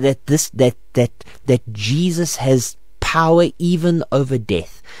 That Jesus has power even over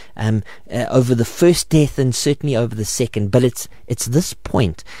death, over the first death and certainly over the second. But it's this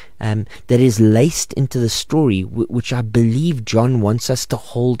point that is laced into the story, which I believe John wants us to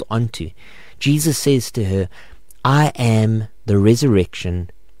hold on to. Jesus says to her, I am the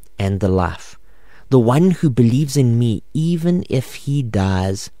resurrection and the life. The one who believes in me, even if he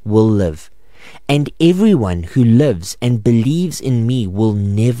dies, will live. And everyone who lives and believes in me will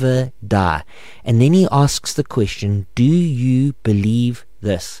never die. And then he asks the question, do you believe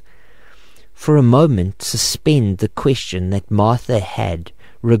this? For a moment, suspend the question that Martha had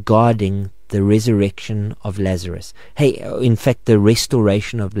regarding the resurrection of Lazarus. In fact, the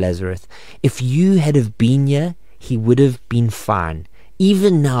restoration of Lazarus. If you had have been here, he would have been fine.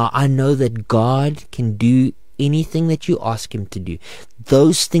 Even now, I know that God can do anything that you ask him to do.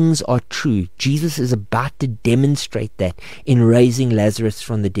 Those things are true. Jesus is about to demonstrate that in raising Lazarus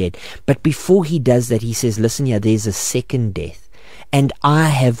from the dead. But before he does that, he says, listen here, there's a second death, and I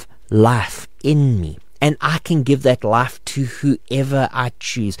have life in me, and I can give that life to whoever I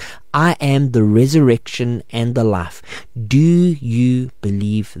choose. I am the resurrection and the life. Do you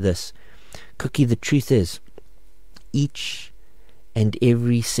believe this? Cookie, the truth is, each and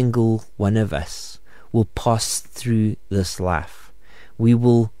every single one of us will pass through this life. We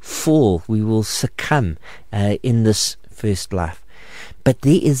will fall, we will succumb in this first life. But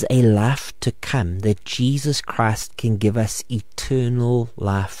there is a life to come that Jesus Christ can give us eternal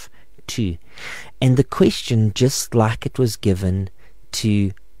life to. And the question, just like it was given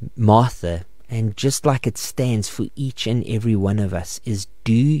to Martha, and just like it stands for each and every one of us, is,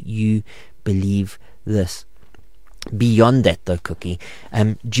 do you believe this? Beyond that, though, Cookie,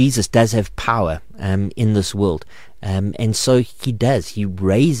 Jesus does have power in this world. And so he does. He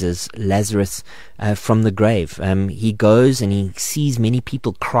raises Lazarus from the grave. He goes and he sees many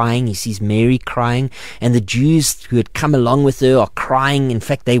people crying. He sees Mary crying, and the Jews who had come along with her are crying. In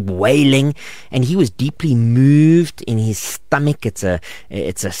fact, they're wailing, and he was deeply moved in his stomach. It's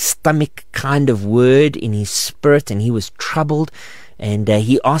a stomach kind of word, in his spirit, and he was troubled. And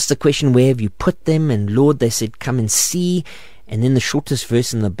he asked the question, where have you put them? And Lord, they said, come and see. And then the shortest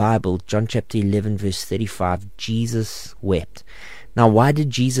verse in the Bible, John chapter 11, verse 35, Jesus wept. Now, why did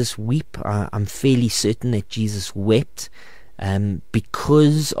Jesus weep? I'm fairly certain that Jesus wept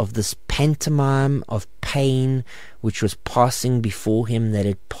because of this pantomime of pain which was passing before him, that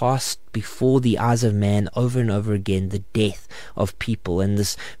had passed before the eyes of man over and over again, the death of people, and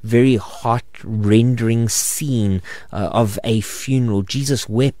this very heart-rending scene of a funeral. Jesus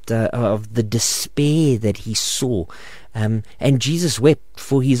wept of the despair that he saw, and Jesus wept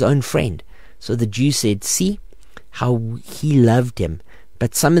for his own friend. So the Jews said, see how he loved him.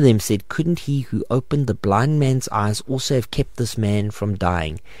 But some of them said, couldn't he who opened the blind man's eyes also have kept this man from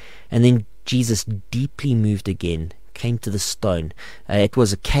dying? And then Jesus, deeply moved again, came to the stone. It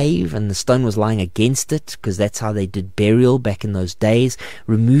was a cave, and the stone was lying against it, because that's how they did burial back in those days.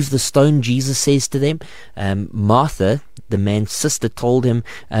 Remove the stone, Jesus says to them. Martha, the man's sister, told him,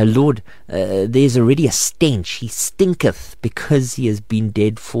 Lord, there's already a stench. He stinketh, because he has been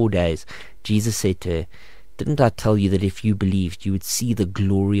dead 4 days. Jesus said to her, didn't I tell you that if you believed, you would see the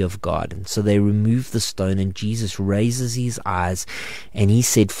glory of God? And so they removed the stone, and Jesus raises his eyes, and he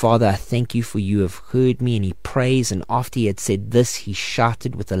said, Father, I thank you, for you have heard me. And he prays, and after he had said this, he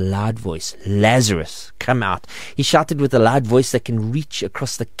shouted with a loud voice, Lazarus, come out. He shouted with a loud voice that can reach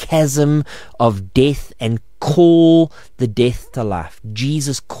across the chasm of death and call the death to life.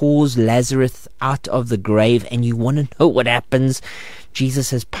 Jesus calls Lazarus out of the grave, and you want to know what happens?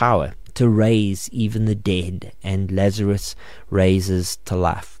 Jesus has power to raise even the dead, and Lazarus raises to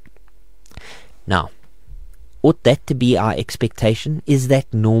life. Now, ought that to be our expectation? Is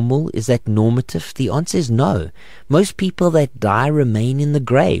that normal? Is that normative? The answer is no. Most people that die remain in the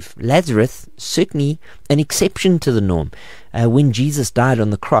grave. Lazarus, certainly an exception to the norm. When Jesus died on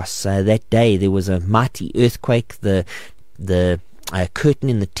the cross, that day there was a mighty earthquake. The curtain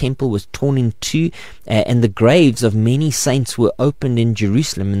in the temple was torn in two, and the graves of many saints were opened in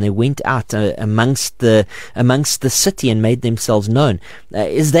Jerusalem, and they went out amongst the city and made themselves known.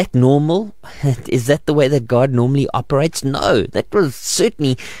 Is that normal? Is that the way that God normally operates? No, that was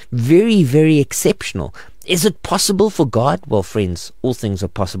certainly very, very exceptional. Is it possible for God? Well, friends, all things are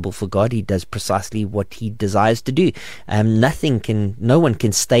possible for God. He does precisely what he desires to do. No one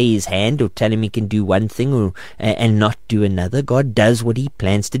can stay his hand or tell him he can do one thing and not do another. God does what he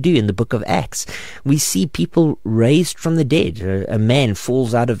plans to do. In the book of Acts, we see people raised from the dead. A man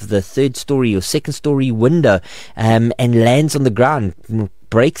falls out of the third story or second story window and lands on the ground,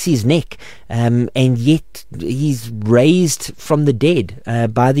 breaks his neck, and yet he's raised from the dead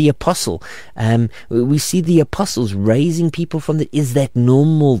by the apostle. We see the apostles raising people from the... Is that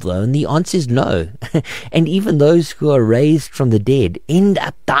normal, though? And the answer is no. And even those who are raised from the dead end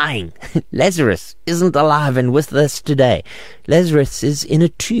up dying. Lazarus isn't alive and with us today. Lazarus is in a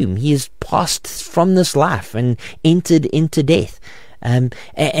tomb. He has passed from this life and entered into death. And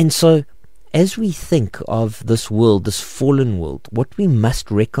so, as we think of this world, this fallen world, what we must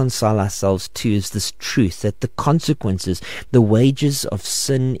reconcile ourselves to is this truth that the consequences, the wages of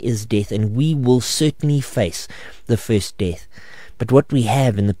sin is death, and we will certainly face the first death. But what we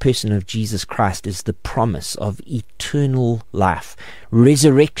have in the person of Jesus Christ is the promise of eternal life,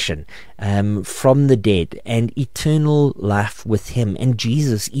 resurrection from the dead, and eternal life with him. And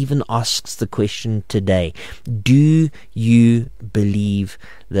Jesus even asks the question today, do you believe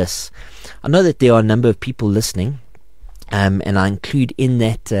this? I know that there are a number of people listening, and I include in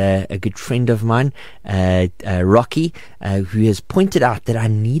that a good friend of mine, Rocky, who has pointed out that I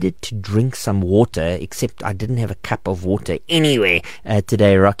needed to drink some water, except I didn't have a cup of water anyway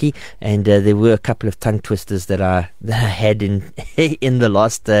today, Rocky. And there were a couple of tongue twisters that I had in in the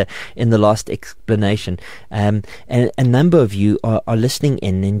last explanation. And a number of you are listening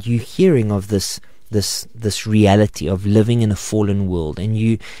in, and you're hearing of this reality of living in a fallen world, and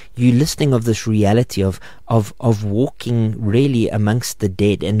you listening of this reality of walking really amongst the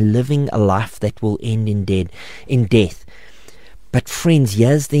dead and living a life that will end in death. But friends,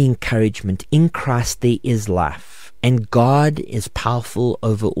 here's the encouragement: in Christ there is life, and God is powerful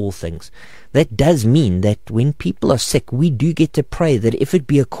over all things. That does mean that when people are sick, we do get to pray that if it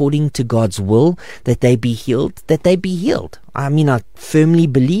be according to God's will, that they be healed, that they be healed. I mean, I firmly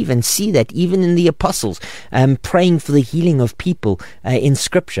believe and see that even in the apostles, praying for the healing of people in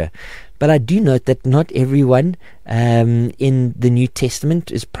Scripture. But I do note that not everyone in the New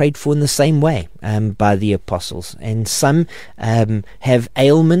Testament is prayed for in the same way by the apostles. And some have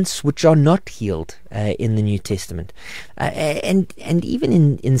ailments which are not healed in the New Testament. And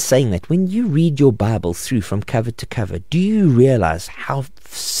even in saying that, when you read your Bible through from cover to cover, do you realize how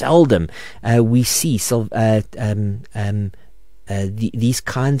seldom we see these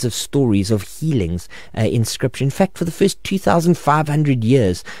kinds of stories of healings in Scripture? In fact, for the first 2,500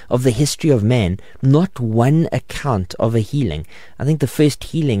 years of the history of man, not one account of a healing. I think the first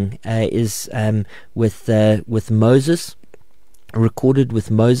healing is with Moses, recorded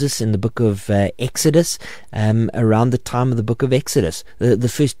with Moses in the book of Exodus, around the time of the book of Exodus, the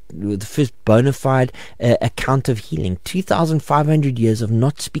first bona fide account of healing. 2,500 years of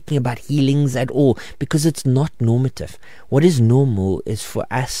not speaking about healings at all, because it's not normative. What is normal is for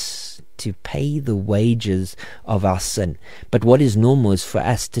us to pay the wages of our sin. But what is normal is for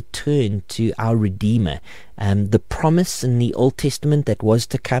us to turn to our Redeemer. The promise in the Old Testament that was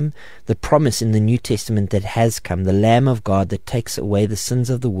to come, the promise in the New Testament that has come, the Lamb of God that takes away the sins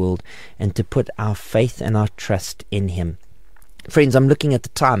of the world, and to put our faith and our trust in Him. Friends, I'm looking at the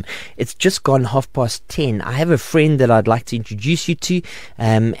time. It's just gone 10:30. I have a friend that I'd like to introduce you to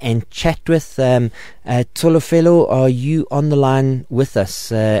and chat with. Tolofelo, are you on the line with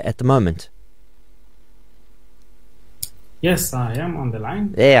us at the moment? Yes, I am on the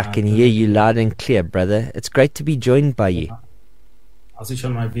line. Yeah, I can hear you loud and clear, brother. It's great to be joined by you. I'll switch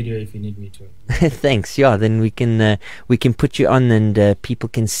on my video if you need me to. Thanks. Yeah, then we can put you on, and people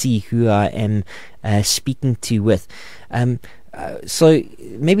can see who I am speaking to with. So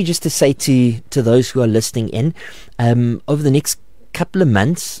maybe just to say to those who are listening in, over the next couple of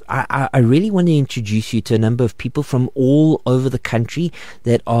months, I really want to introduce you to a number of people from all over the country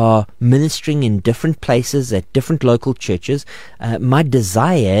that are ministering in different places at different local churches. My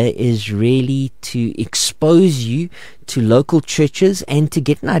desire is really to expose you to local churches and to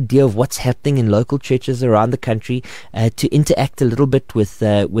get an idea of what's happening in local churches around the country, to interact a little bit with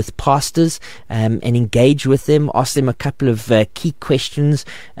pastors and engage with them, ask them a couple of key questions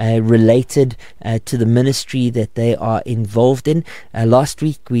related to the ministry that they are involved in. Last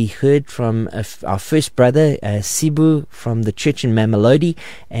week we heard from our first brother, Sibu, from the church in Mamelodi,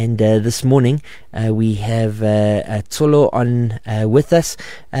 and this morning we have Tolo on with us.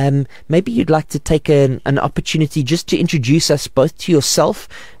 Maybe you'd like to take an opportunity just to introduce us both to yourself,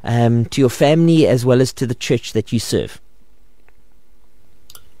 to your family, as well as to the church that you serve.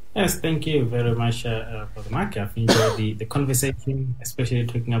 Yes, thank you very much, Brother Mark. I've enjoyed the conversation, especially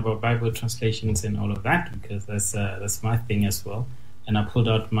talking about Bible translations and all of that, because that's my thing as well. And I pulled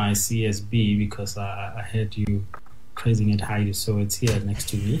out my CSB because I heard you praising it highly, so it's here next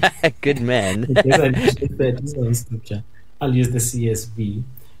to me. Good man. I'll use the CSB,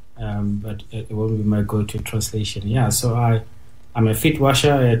 but it won't be my go-to translation. Yeah, so I'm a feet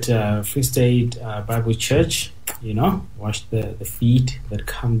washer at Free State Bible Church. Wash the feet that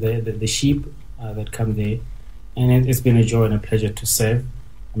come there, the sheep that come there. And it's been a joy and a pleasure to serve.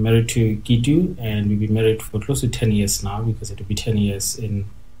 I'm married to Gitu, and we've been married for close to 10 years now, because it'll be 10 years in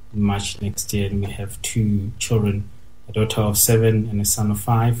March next year. And we have 2 children, a daughter of 7 and a son of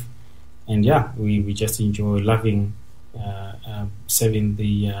 5. And yeah, we just enjoy loving, serving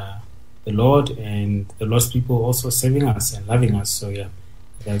the Lord, and the Lord's people also serving us and loving us. So yeah,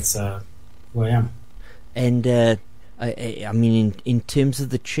 that's who I am. And I mean, in terms of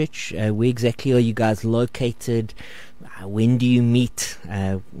the church, where exactly are you guys located? When do you meet?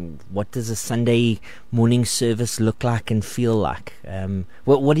 What does a Sunday morning service look like and feel like?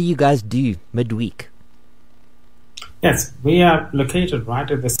 What do you guys do midweek? Yes, we are located right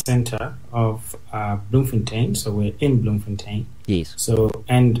at the center of Bloemfontein. So we're in Bloemfontein. Yes. So,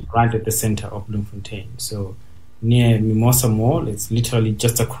 and right at the center of Bloemfontein. So near Mimosa Mall, it's literally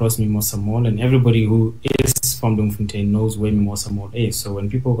just across Mimosa Mall, and everybody who is from Bloemfontein knows where Mimosa Mall is. So when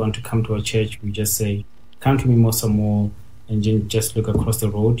people want to come to our church, we just say, come to Mimosa Mall, and just look across the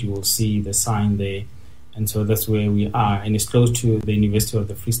road. You will see the sign there. And so that's where we are. And it's close to the University of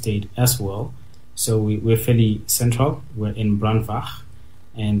the Free State as well. So we're fairly central. We're in Brandwag,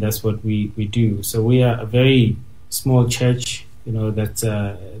 and that's what we do. So we are a very small church,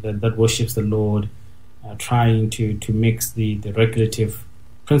 that worships the Lord, trying to mix the regulative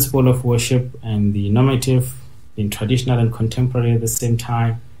principle of worship and the normative, being traditional and contemporary at the same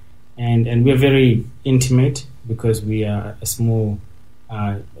time. And we're very intimate. because we are a small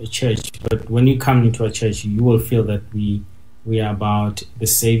church. But when you come into a church, you will feel that we are about the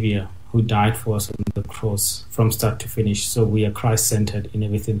Savior who died for us on the cross from start to finish. So we are Christ-centered in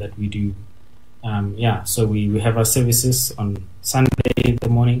everything that we do. So we have our services on Sunday in the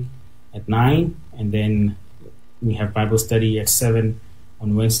morning at 9, and then we have Bible study at 7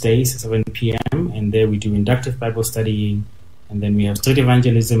 on Wednesdays, 7 p.m., and there we do inductive Bible studying, and then we have street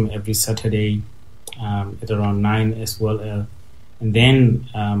evangelism every Saturday at around 9 as well. And then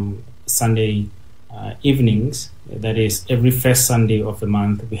Sunday evenings, that is every first Sunday of the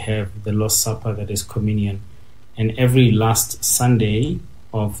month, we have the Lord's Supper, that is communion. And every last Sunday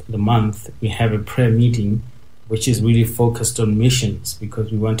of the month, we have a prayer meeting, which is really focused on missions,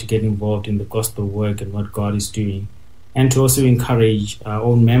 because we want to get involved in the gospel work and what God is doing, and to also encourage our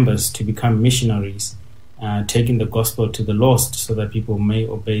own members to become missionaries, taking the gospel to the lost so that people may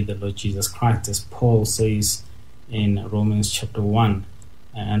obey the Lord Jesus Christ, as Paul says in Romans chapter 1.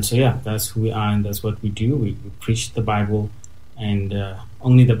 And so, that's who we are, and that's what we do. We preach the Bible, and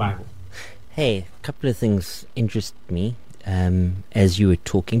only the Bible. Hey, a couple of things interest me as you were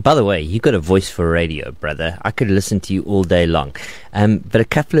talking. By the way, you got a voice for radio, brother. I could listen to you all day long. But a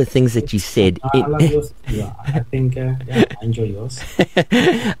couple of things that you said. I love yours. I think I enjoy yours.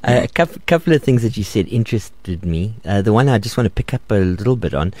 A couple of things that you said interested me. The one I just want to pick up a little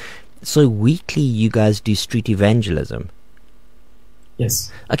bit on. So weekly, you guys do street evangelism.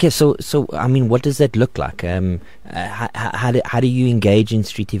 Yes. Okay, so I mean, what does that look like? How do you engage in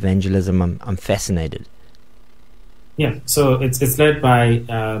street evangelism? I'm fascinated. Yeah, so it's led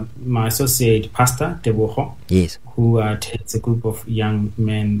by my associate pastor, Teboho. Yes. Who takes a group of young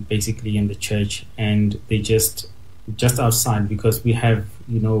men basically in the church, and they just outside, because we have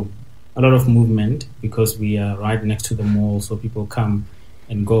a lot of movement, because we are right next to the mall, so people come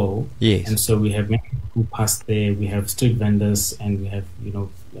and go. Yes. And so we have many people who pass there. We have street vendors, and we have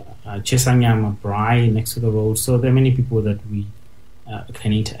Chesanyama Brai next to the road. So there are many people that we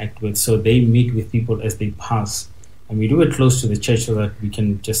can interact with. So they meet with people as they pass, and we do it close to the church so that we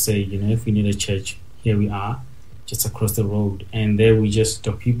can just say, if we need a church, here we are, just across the road. And there we just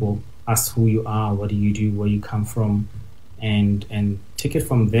talk people, ask who you are, what do you do, where you come from, and take it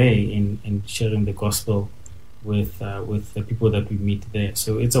from there in sharing the gospel with the people that we meet there.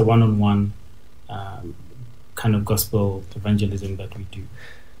 So it's a one-on-one kind of gospel evangelism that we do.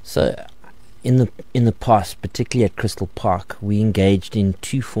 So in the past, particularly at Crystal Park, we engaged in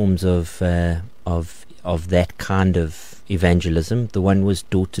two forms of that kind of evangelism. The one was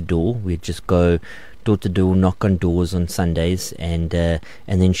door to door. We'd just go door to door, knock on doors on Sundays, and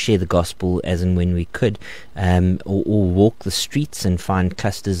then share the gospel as and when we could, or walk the streets and find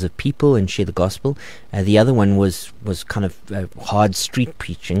clusters of people and share the gospel. The other one was kind of hard street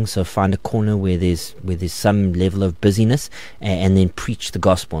preaching, so find a corner where there's some level of busyness, and then preach the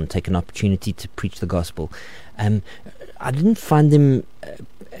gospel and take an opportunity to preach the gospel.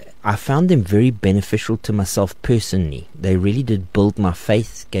 I found them very beneficial to myself personally. They really did build my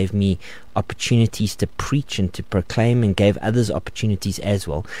faith, gave me opportunities to preach and to proclaim, and gave others opportunities as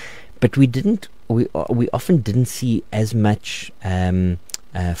well. But we often didn't see as much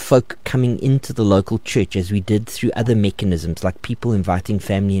folk coming into the local church as we did through other mechanisms, like people inviting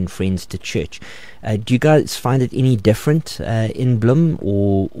family and friends to church. Do you guys find it any different in Bloem,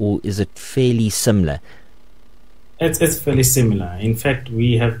 or is it fairly similar? It's fairly similar. In fact,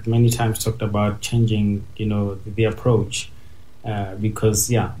 we have many times talked about changing, the approach, because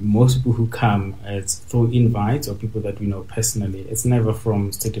most people who come, it's through invites or people that we know personally. It's never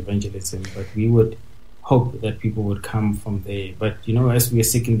from street evangelism, but we would hope that people would come from there. But as we are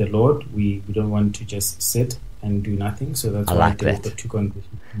seeking the Lord, we don't want to just sit and do nothing. So that's why we took on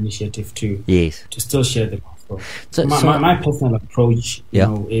the initiative to still share the gospel. So my personal approach,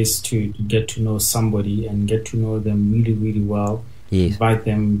 is to get to know somebody and get to know them really, really well. Yes. Invite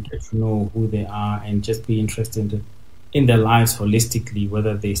them, get to know who they are, and just be interested in their lives holistically,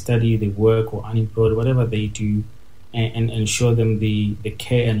 whether they study, they work, or unemployed, whatever they do, and show them the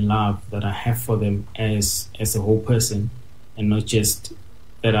care and love that I have for them as a whole person, and not just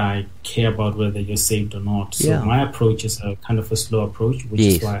that I care about whether you're saved or not. So my approach is a kind of a slow approach, which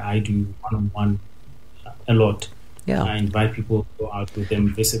is why I do one-on-one a lot. I invite people to go out with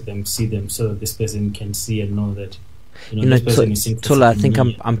them, visit them, see them, so that this person can see and know that this person is interested. Tola, I think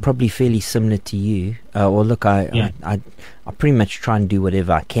I'm probably fairly similar to you. I pretty much try and do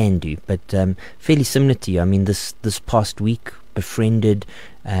whatever I can do, but fairly similar to you. I mean, this past week, befriended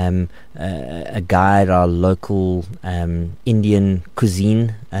a guy at our local Indian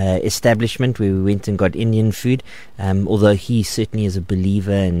cuisine establishment where we went and got Indian food. Although he certainly is a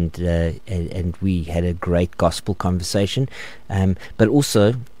believer, and we had a great gospel conversation. But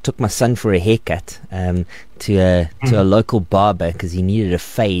also took my son for a haircut to a local barber because he needed a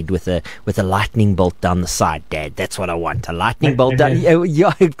fade with a lightning bolt down the side. Dad, that's what I want, a lightning bolt down.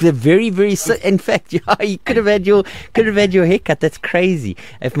 Yeah, very very. In fact, yeah, you could have had your haircut. That's crazy.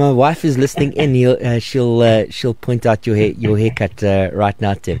 If my wife is listening in, she'll point out your haircut right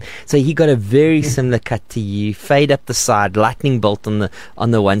now, Tim. So he got a very similar cut to you, fade up the side, lightning bolt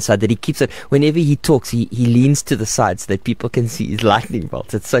on the one side that he keeps it. Whenever he talks, he leans to the side so that people can see his lightning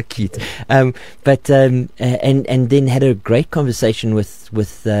bolt. It's so cute. And then had a great conversation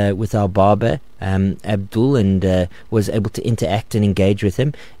with our barber, Abdul, and was able to interact and engage with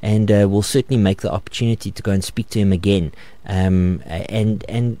him, and we'll certainly make the opportunity to go and speak to him again. And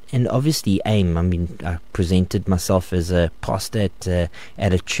obviously aim. I mean, I presented myself as a pastor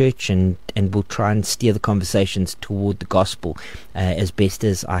at a church, and will try and steer the conversations toward the gospel as best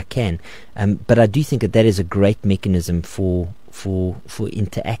as I can. But I do think that is a great mechanism for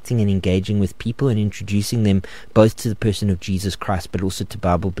interacting and engaging with people and introducing them both to the person of Jesus Christ, but also to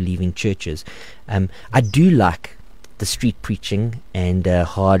Bible-believing churches. I do like the street preaching and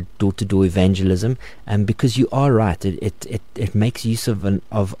hard door-to-door evangelism, because you are right. It makes use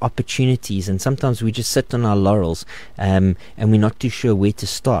of opportunities, and sometimes we just sit on our laurels, and we're not too sure where to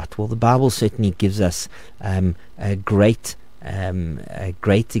start. Well, the Bible certainly gives us great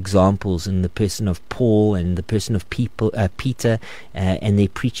examples in the person of Paul and the person of Peter, and their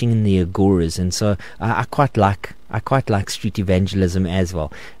preaching in the agoras. And so I quite like street evangelism as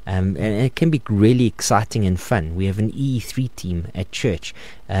well, and it can be really exciting and fun. We have an E3 team at church,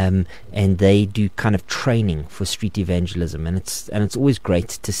 and they do kind of training for street evangelism, and it's always great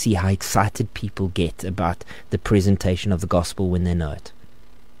to see how excited people get about the presentation of the gospel when they know it.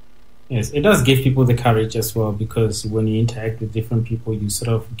 Yes, it does give people the courage as well, because when you interact with different people, you sort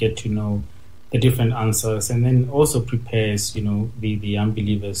of get to know the different answers, and then also prepares, the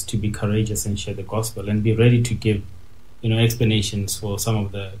unbelievers to be courageous and share the gospel and be ready to give, explanations for some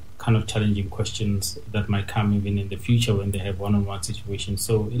of the kind of challenging questions that might come even in the future when they have one-on-one situations.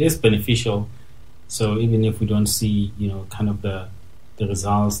 So it is beneficial. So even if we don't see, kind of the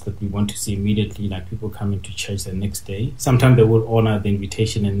results that we want to see immediately, like people coming to church the next day, sometimes they will honor the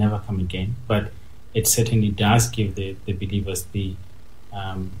invitation and never come again. But it certainly does give the believers the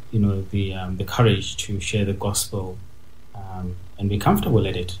courage to share the gospel and be comfortable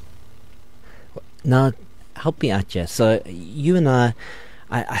at it. Now, help me out here. So you and I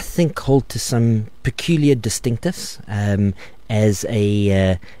think hold to some peculiar distinctives as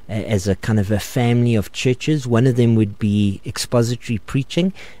a kind of a family of churches. One of them would be expository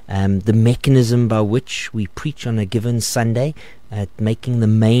preaching, the mechanism by which we preach on a given Sunday, making the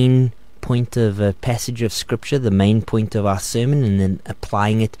main point of a passage of scripture the main point of our sermon, and then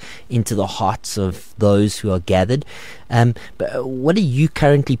applying it into the hearts of those who are gathered. But what are you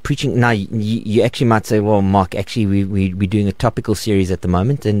currently preaching? Now, you actually might say, well, Mark, actually we're doing a topical series at the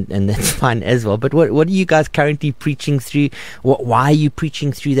moment, and that's fine as well. But what are you guys currently preaching through? Why are you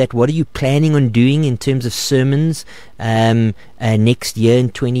preaching through that? What are you planning on doing in terms of sermons next year in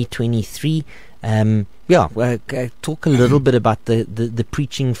 2023? Talk a little bit about the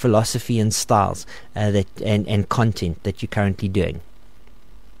preaching philosophy and styles and content that you're currently doing.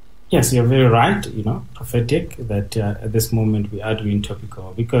 Yes, you're very right. Prophetic. That at this moment we are doing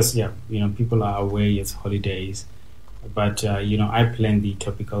topical because people are away. It's holidays, but I plan the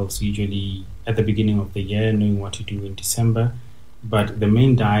topicals usually at the beginning of the year, knowing what to do in December. But the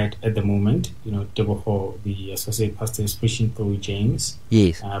main diet at the moment, Deboho, the associate pastor, is preaching through James.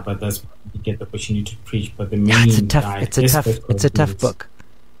 Yes. But that's you get the opportunity to preach. But the main diet it's a tough book.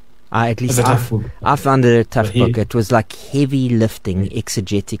 I found it a tough book. It was like heavy lifting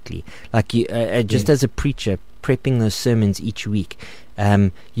exegetically. Like you, as a preacher, prepping those sermons each week,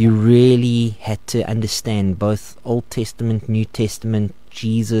 you really had to understand both Old Testament, New Testament,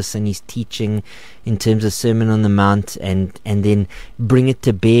 Jesus and his teaching in terms of Sermon on the Mount, and then bring it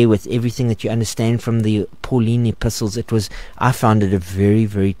to bear with everything that you understand from the Pauline epistles. I found it a very,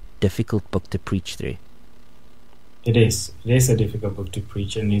 very difficult book to preach through. It is a difficult book to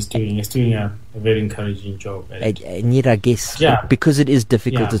preach, and he's doing a very encouraging job at it. And yet I guess because it is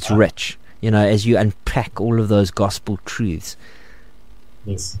difficult, it's rich, as you unpack all of those gospel truths.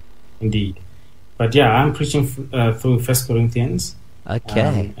 Yes, indeed. But I'm preaching through 1 Corinthians.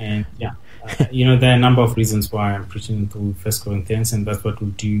 Okay. There are a number of reasons why I'm preaching through 1 Corinthians, and that's what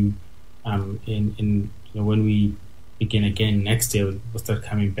we'll do when we begin again next year. We'll start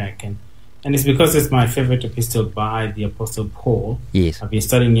coming back. And it's because it's my favorite epistle by the Apostle Paul. Yes. I've been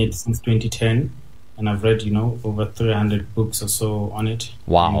studying it since 2010, and I've read, over 300 books or so on it.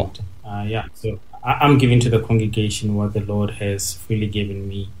 Wow. And, so I'm giving to the congregation what the Lord has freely given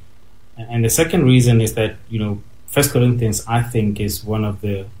me. And the second reason is that, 1 Corinthians, I think, is one of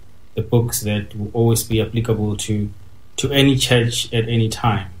the books that will always be applicable to any church at any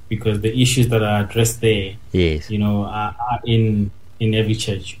time, because the issues that are addressed there, yes, are in every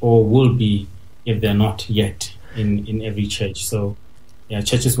church, or will be if they're not yet in every church. So,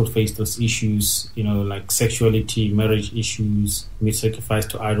 churches will face those issues, like sexuality, marriage issues, meat sacrifice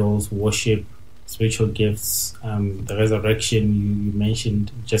to idols, worship, spiritual gifts, the resurrection you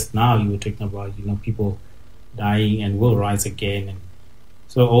mentioned just now. You were talking about, people dying and will rise again. And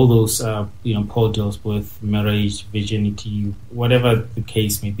so all those, Paul deals with marriage, virginity, whatever the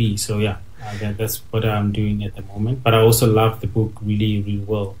case may be. So, that's what I'm doing at the moment. But I also love the book really, really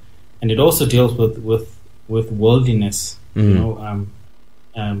well. And it also deals with worldliness,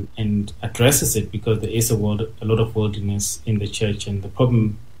 and addresses it, because there is a lot of worldliness in the church. And the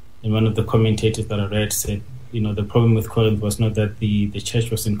problem, and one of the commentators that I read said, the problem with Corinth was not that the church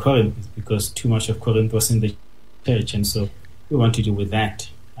was in Corinth, it's because too much of Corinth was in the church. And so we want to deal with that.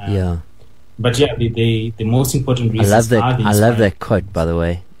 But the most important reasons I love that quote, by the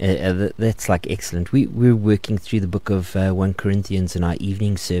way. That's like excellent. We're working through the book of 1 Corinthians in our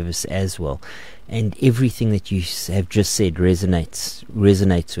evening service as well, and everything that you have just said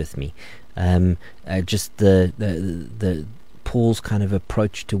resonates with me. Just the Paul's kind of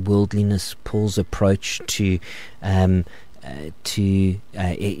approach to worldliness, Paul's approach to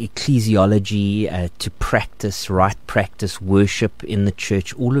ecclesiology, to right practice, worship in the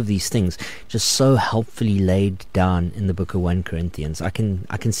church, all of these things just so helpfully laid down in the book of 1 Corinthians. I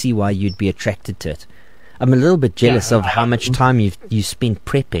can see why you'd be attracted to it. I'm a little bit jealous of how much time you spent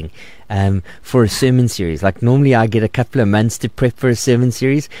prepping for a sermon series. Like normally I get a couple of months to prep for a sermon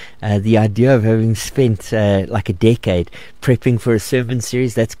series. The idea of having spent like a decade prepping for a sermon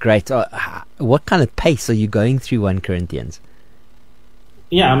series, that's great. What kind of pace are you going through 1 Corinthians?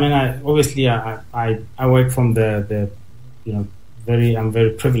 Yeah, I mean, I work from the I'm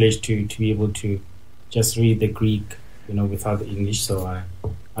very privileged to be able to just read the Greek, without the English. So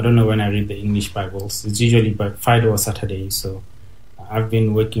I don't know when I read the English Bibles. It's usually by Friday or Saturday. So I've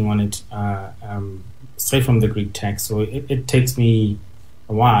been working on it straight from the Greek text. So it takes me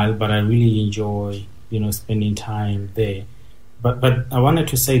a while, but I really enjoy, spending time there. But I wanted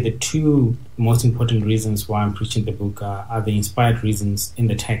to say the two most important reasons why I'm preaching the book are the inspired reasons in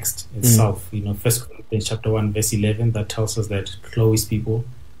the text itself. 1 Corinthians chapter 1, verse 11, that tells us that Chloe's people,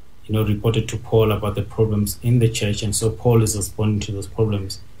 reported to Paul about the problems in the church, and so Paul is responding to those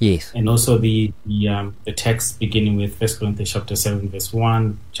problems. Yes. And also the text beginning with 1 Corinthians chapter 7, verse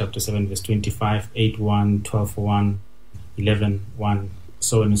 1, chapter 7, verse 25, 8, 1, 12, 1, 11, 1,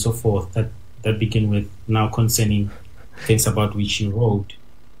 so on and so forth, that begin with now concerning things about which you wrote.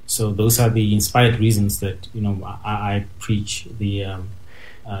 So those are the inspired reasons that I preach the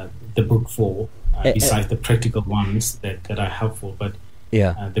book for, besides the practical ones that are helpful. But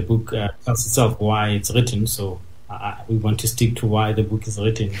the book tells itself why it's written. So we want to stick to why the book is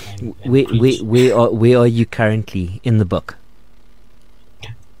written. Where are you currently in the book?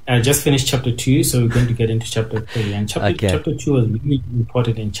 I just finished chapter 2, so we're going to get into chapter 3. And chapter 2 was really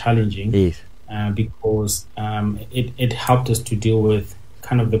important and challenging. Yes. Because it helped us to deal with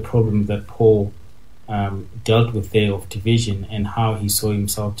kind of the problem that Paul dealt with there of division, and how he saw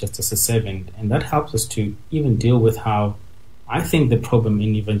himself just as a servant. And that helps us to even deal with how I think the problem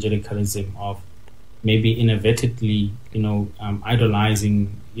in evangelicalism of maybe inadvertently,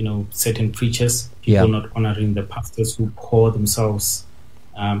 idolizing, certain preachers, people not honoring the pastors who pour themselves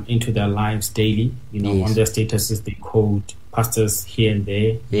into their lives daily. On their statuses they quote pastors here and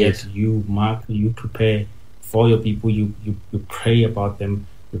there. Yes. Yet you, Mark, you prepare for your people. You pray about them.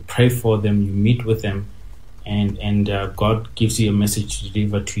 You pray for them. You meet with them, and God gives you a message to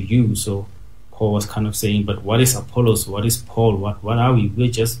deliver to you. So Paul was kind of saying, but what is Apollos? What is Paul? What are we?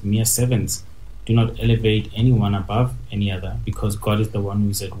 We're just mere servants. Do not elevate anyone above any other, because God is the one who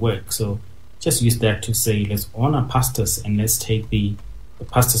is at work. So just use that to say, let's honor pastors, and let's take the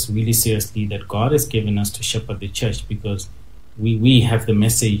pastors really seriously that God has given us to shepherd the church, because we have the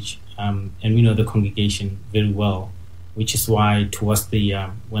message, and we know the congregation very well, which is why towards the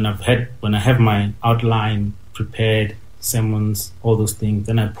when I have my outline prepared, sermons, all those things,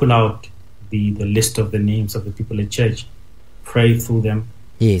 then I pull out the list of the names of the people at church, pray through them,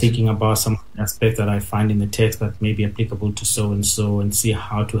 thinking about some aspects that I find in the text that may be applicable to so and so, and see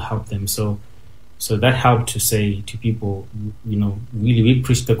how to help them. So So that helped to say to people, really we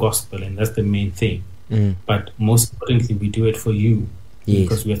preach the gospel, and that's the main thing. But most importantly, we do it for you,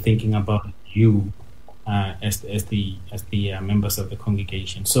 because we are thinking about you as the members of the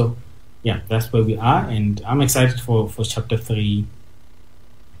congregation. So yeah, that's where we are, and I'm excited for chapter 3.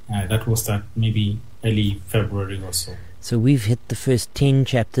 That will start maybe early February or so. So we've hit the first 10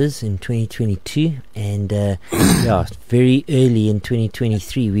 chapters in 2022, and very early in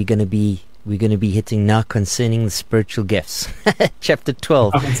 2023 we're going to be hitting now concerning the spiritual gifts, chapter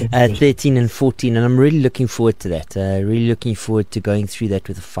 12, 13 and 14, and I'm really looking forward to that. Really looking forward to going through that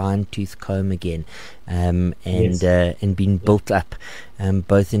with a fine-tooth comb again, and being built up,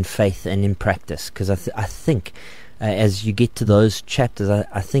 both in faith and in practice. Because I think as you get to those chapters,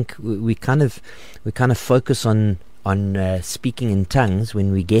 I think we kind of focus on speaking in tongues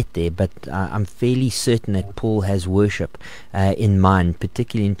when we get there, but I'm fairly certain that Paul has worship in mind,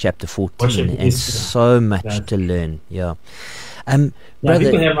 particularly in chapter 14, and so much to learn. Brother,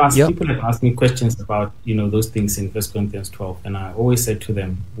 people have asked me questions about those things in 1 Corinthians 12, and I always said to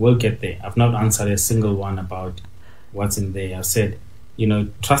them, we'll get there. I've not answered a single one about what's in there. I said,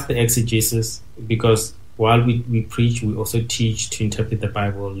 trust the exegesis, because while we preach, we also teach to interpret the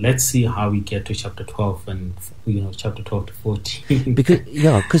Bible. Let's see how we get to chapter 12 and chapter 12 to 14.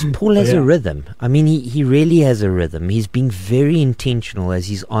 because Paul has a rhythm. I mean, he really has a rhythm. He's being very intentional as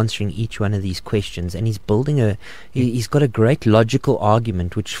he's answering each one of these questions, and he's building he's got a great logical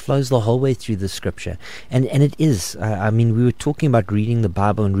argument which flows the whole way through the scripture. And it is. We were talking about reading the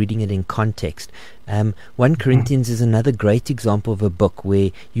Bible and reading it in context. 1 Corinthians is another great example of a book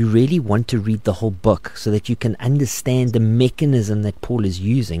where you really want to read the whole book so that you can understand the mechanism that Paul is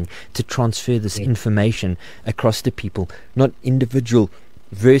using to transfer this information across to people, not individual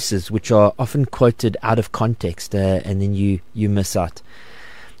verses which are often quoted out of context, and then you miss out.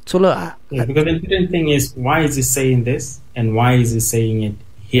 Because the important thing is, why is he saying this and why is he saying it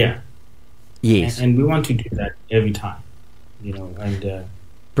here? Yes. And we want to do that every time,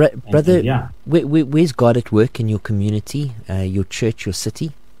 Brother, where's God at work in your community, your church, your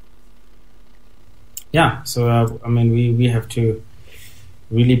city? Yeah, so we have to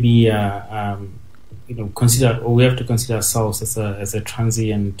really be we have to consider ourselves as a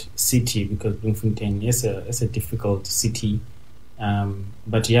transient city, because Bloemfontein is a difficult city.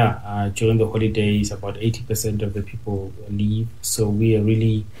 But during the holidays, about 80% of the people leave. So we are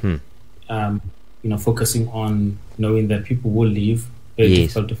really focusing on knowing that people will leave. Very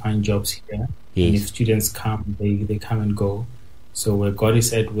difficult to find jobs here. Yes. And if students come, they come and go. So where God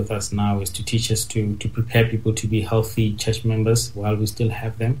is at with us now is to teach us to prepare people to be healthy church members while we still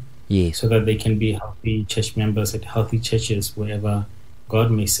have them. Yes. So that they can be healthy church members at healthy churches wherever God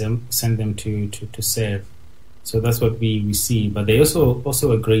may send them to serve. So that's what we see. But there's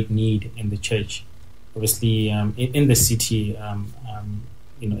also a great need in the church, obviously, in the city,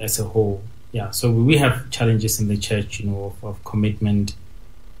 as a whole. Yeah, so we have challenges in the church, of commitment,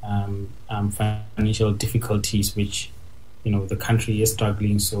 financial difficulties, which, the country is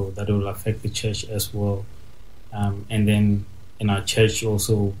struggling, so that will affect the church as well. And then in our church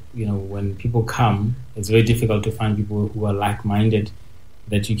also, when people come, it's very difficult to find people who are like-minded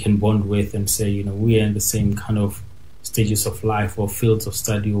that you can bond with and say, we are in the same kind of stages of life or fields of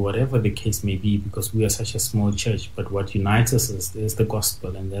study or whatever the case may be, because we are such a small church. But what unites us is the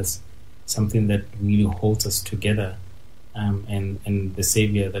gospel, and that's something that really holds us together, and the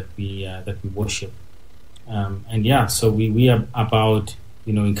Savior that we worship. So we are about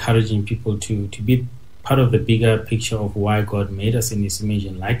encouraging people to be part of the bigger picture of why God made us in His image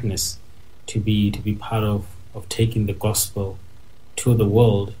and likeness, to be part of taking the gospel to the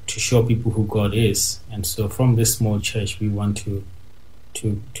world, to show people who God is. And so from this small church, we want to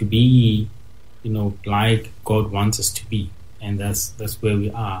be like God wants us to be, and that's where we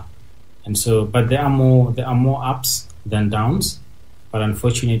are. And so, but there are more ups than downs. But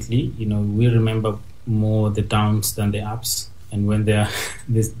unfortunately, we remember more the downs than the ups. And when they're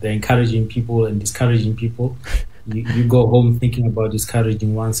encouraging people and discouraging people, you go home thinking about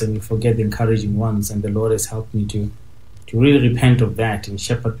discouraging ones, and you forget the encouraging ones. And the Lord has helped me to really repent of that and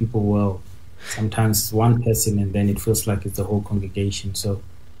shepherd people well. Sometimes it's one person, and then it feels like it's the whole congregation. So.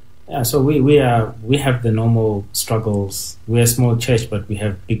 Yeah, so we have the normal struggles. We're a small church, but we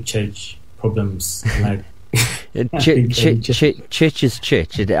have big church problems. Like church is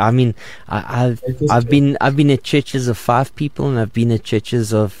church. I've been at churches of 5 people, and I've been at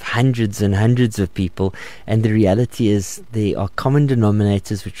churches of hundreds and hundreds of people. And the reality is, there are common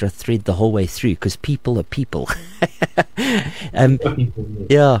denominators which are thread the whole way through, because people are people.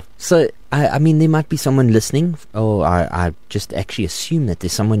 So I mean, there might be someone listening, or I just actually assume that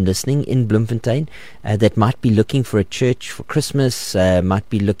there's someone listening in Bloemfontein that might be looking for a church for Christmas, might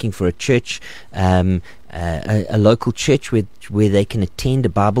be looking for a church, a local church where they can attend, a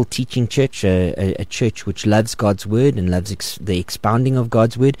Bible teaching church, a church which loves God's Word and loves the expounding of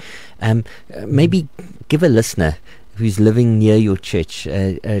God's Word. Maybe give a listener who's living near your church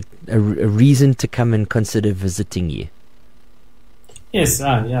a reason to come and consider visiting you. Yes,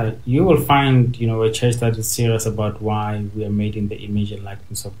 you will find, a church that is serious about why we are made in the image and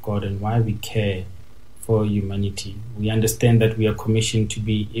likeness of God and why we care for humanity. We understand that we are commissioned to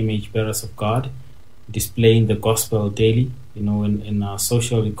be image bearers of God, displaying the gospel daily, in our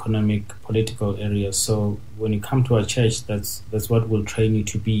social, economic, political areas. So when you come to our church, that's what we'll train you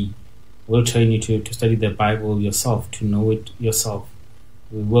to be. We'll train you to study the Bible yourself, to know it yourself.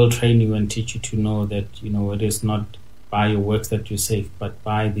 We will train you and teach you to know that, it is not by your works that you're saved, but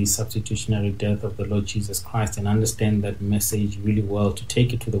by the substitutionary death of the Lord Jesus Christ, and understand that message really well to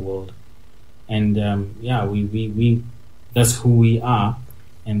take it to the world. And we that's who we are,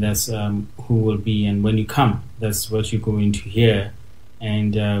 and that's who we'll be. And when you come, that's what you're going to hear.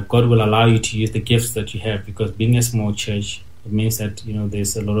 And God will allow you to use the gifts that you have, because being a small church, it means that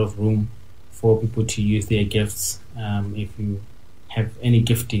there's a lot of room for people to use their gifts. If you have any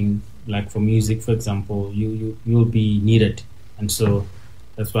gifting, like for music, for example, you'll be needed, and so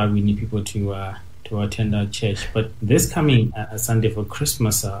that's why we need people to attend our church. But this coming Sunday for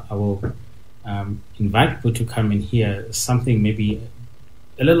Christmas, I will invite people to come and hear something maybe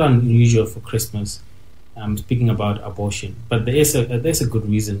a little unusual for Christmas. Speaking about abortion, but there's a good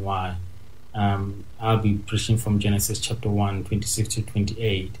reason why. I'll be preaching from Genesis chapter 1, 26 to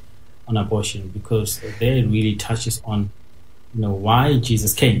 28 on abortion, because there it really touches on why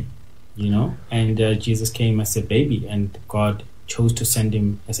Jesus came. And Jesus came as a baby, and God chose to send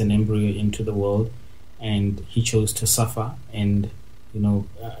him as an embryo into the world, and he chose to suffer, and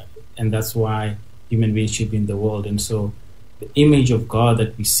and that's why human beings should be in the world. And so the image of God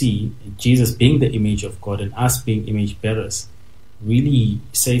that we see, Jesus being the image of God and us being image bearers, really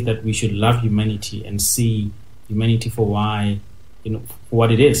says that we should love humanity and see humanity for for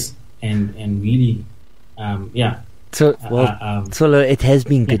what it is, and really So, Solo, it has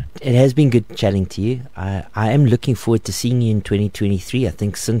been good. It has been good chatting to you. I am looking forward to seeing you in 2023. I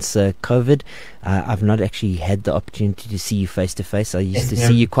think since COVID, I've not actually had the opportunity to see you face to face. I used to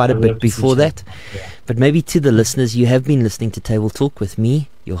see you quite a bit before that. Yeah. But maybe to the listeners, you have been listening to Table Talk with me,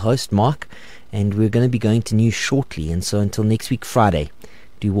 your host, Mark, and we're going to be going to news shortly. And so until next week, Friday,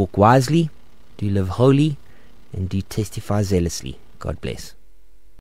 do walk wisely, do live holy, and do testify zealously. God bless.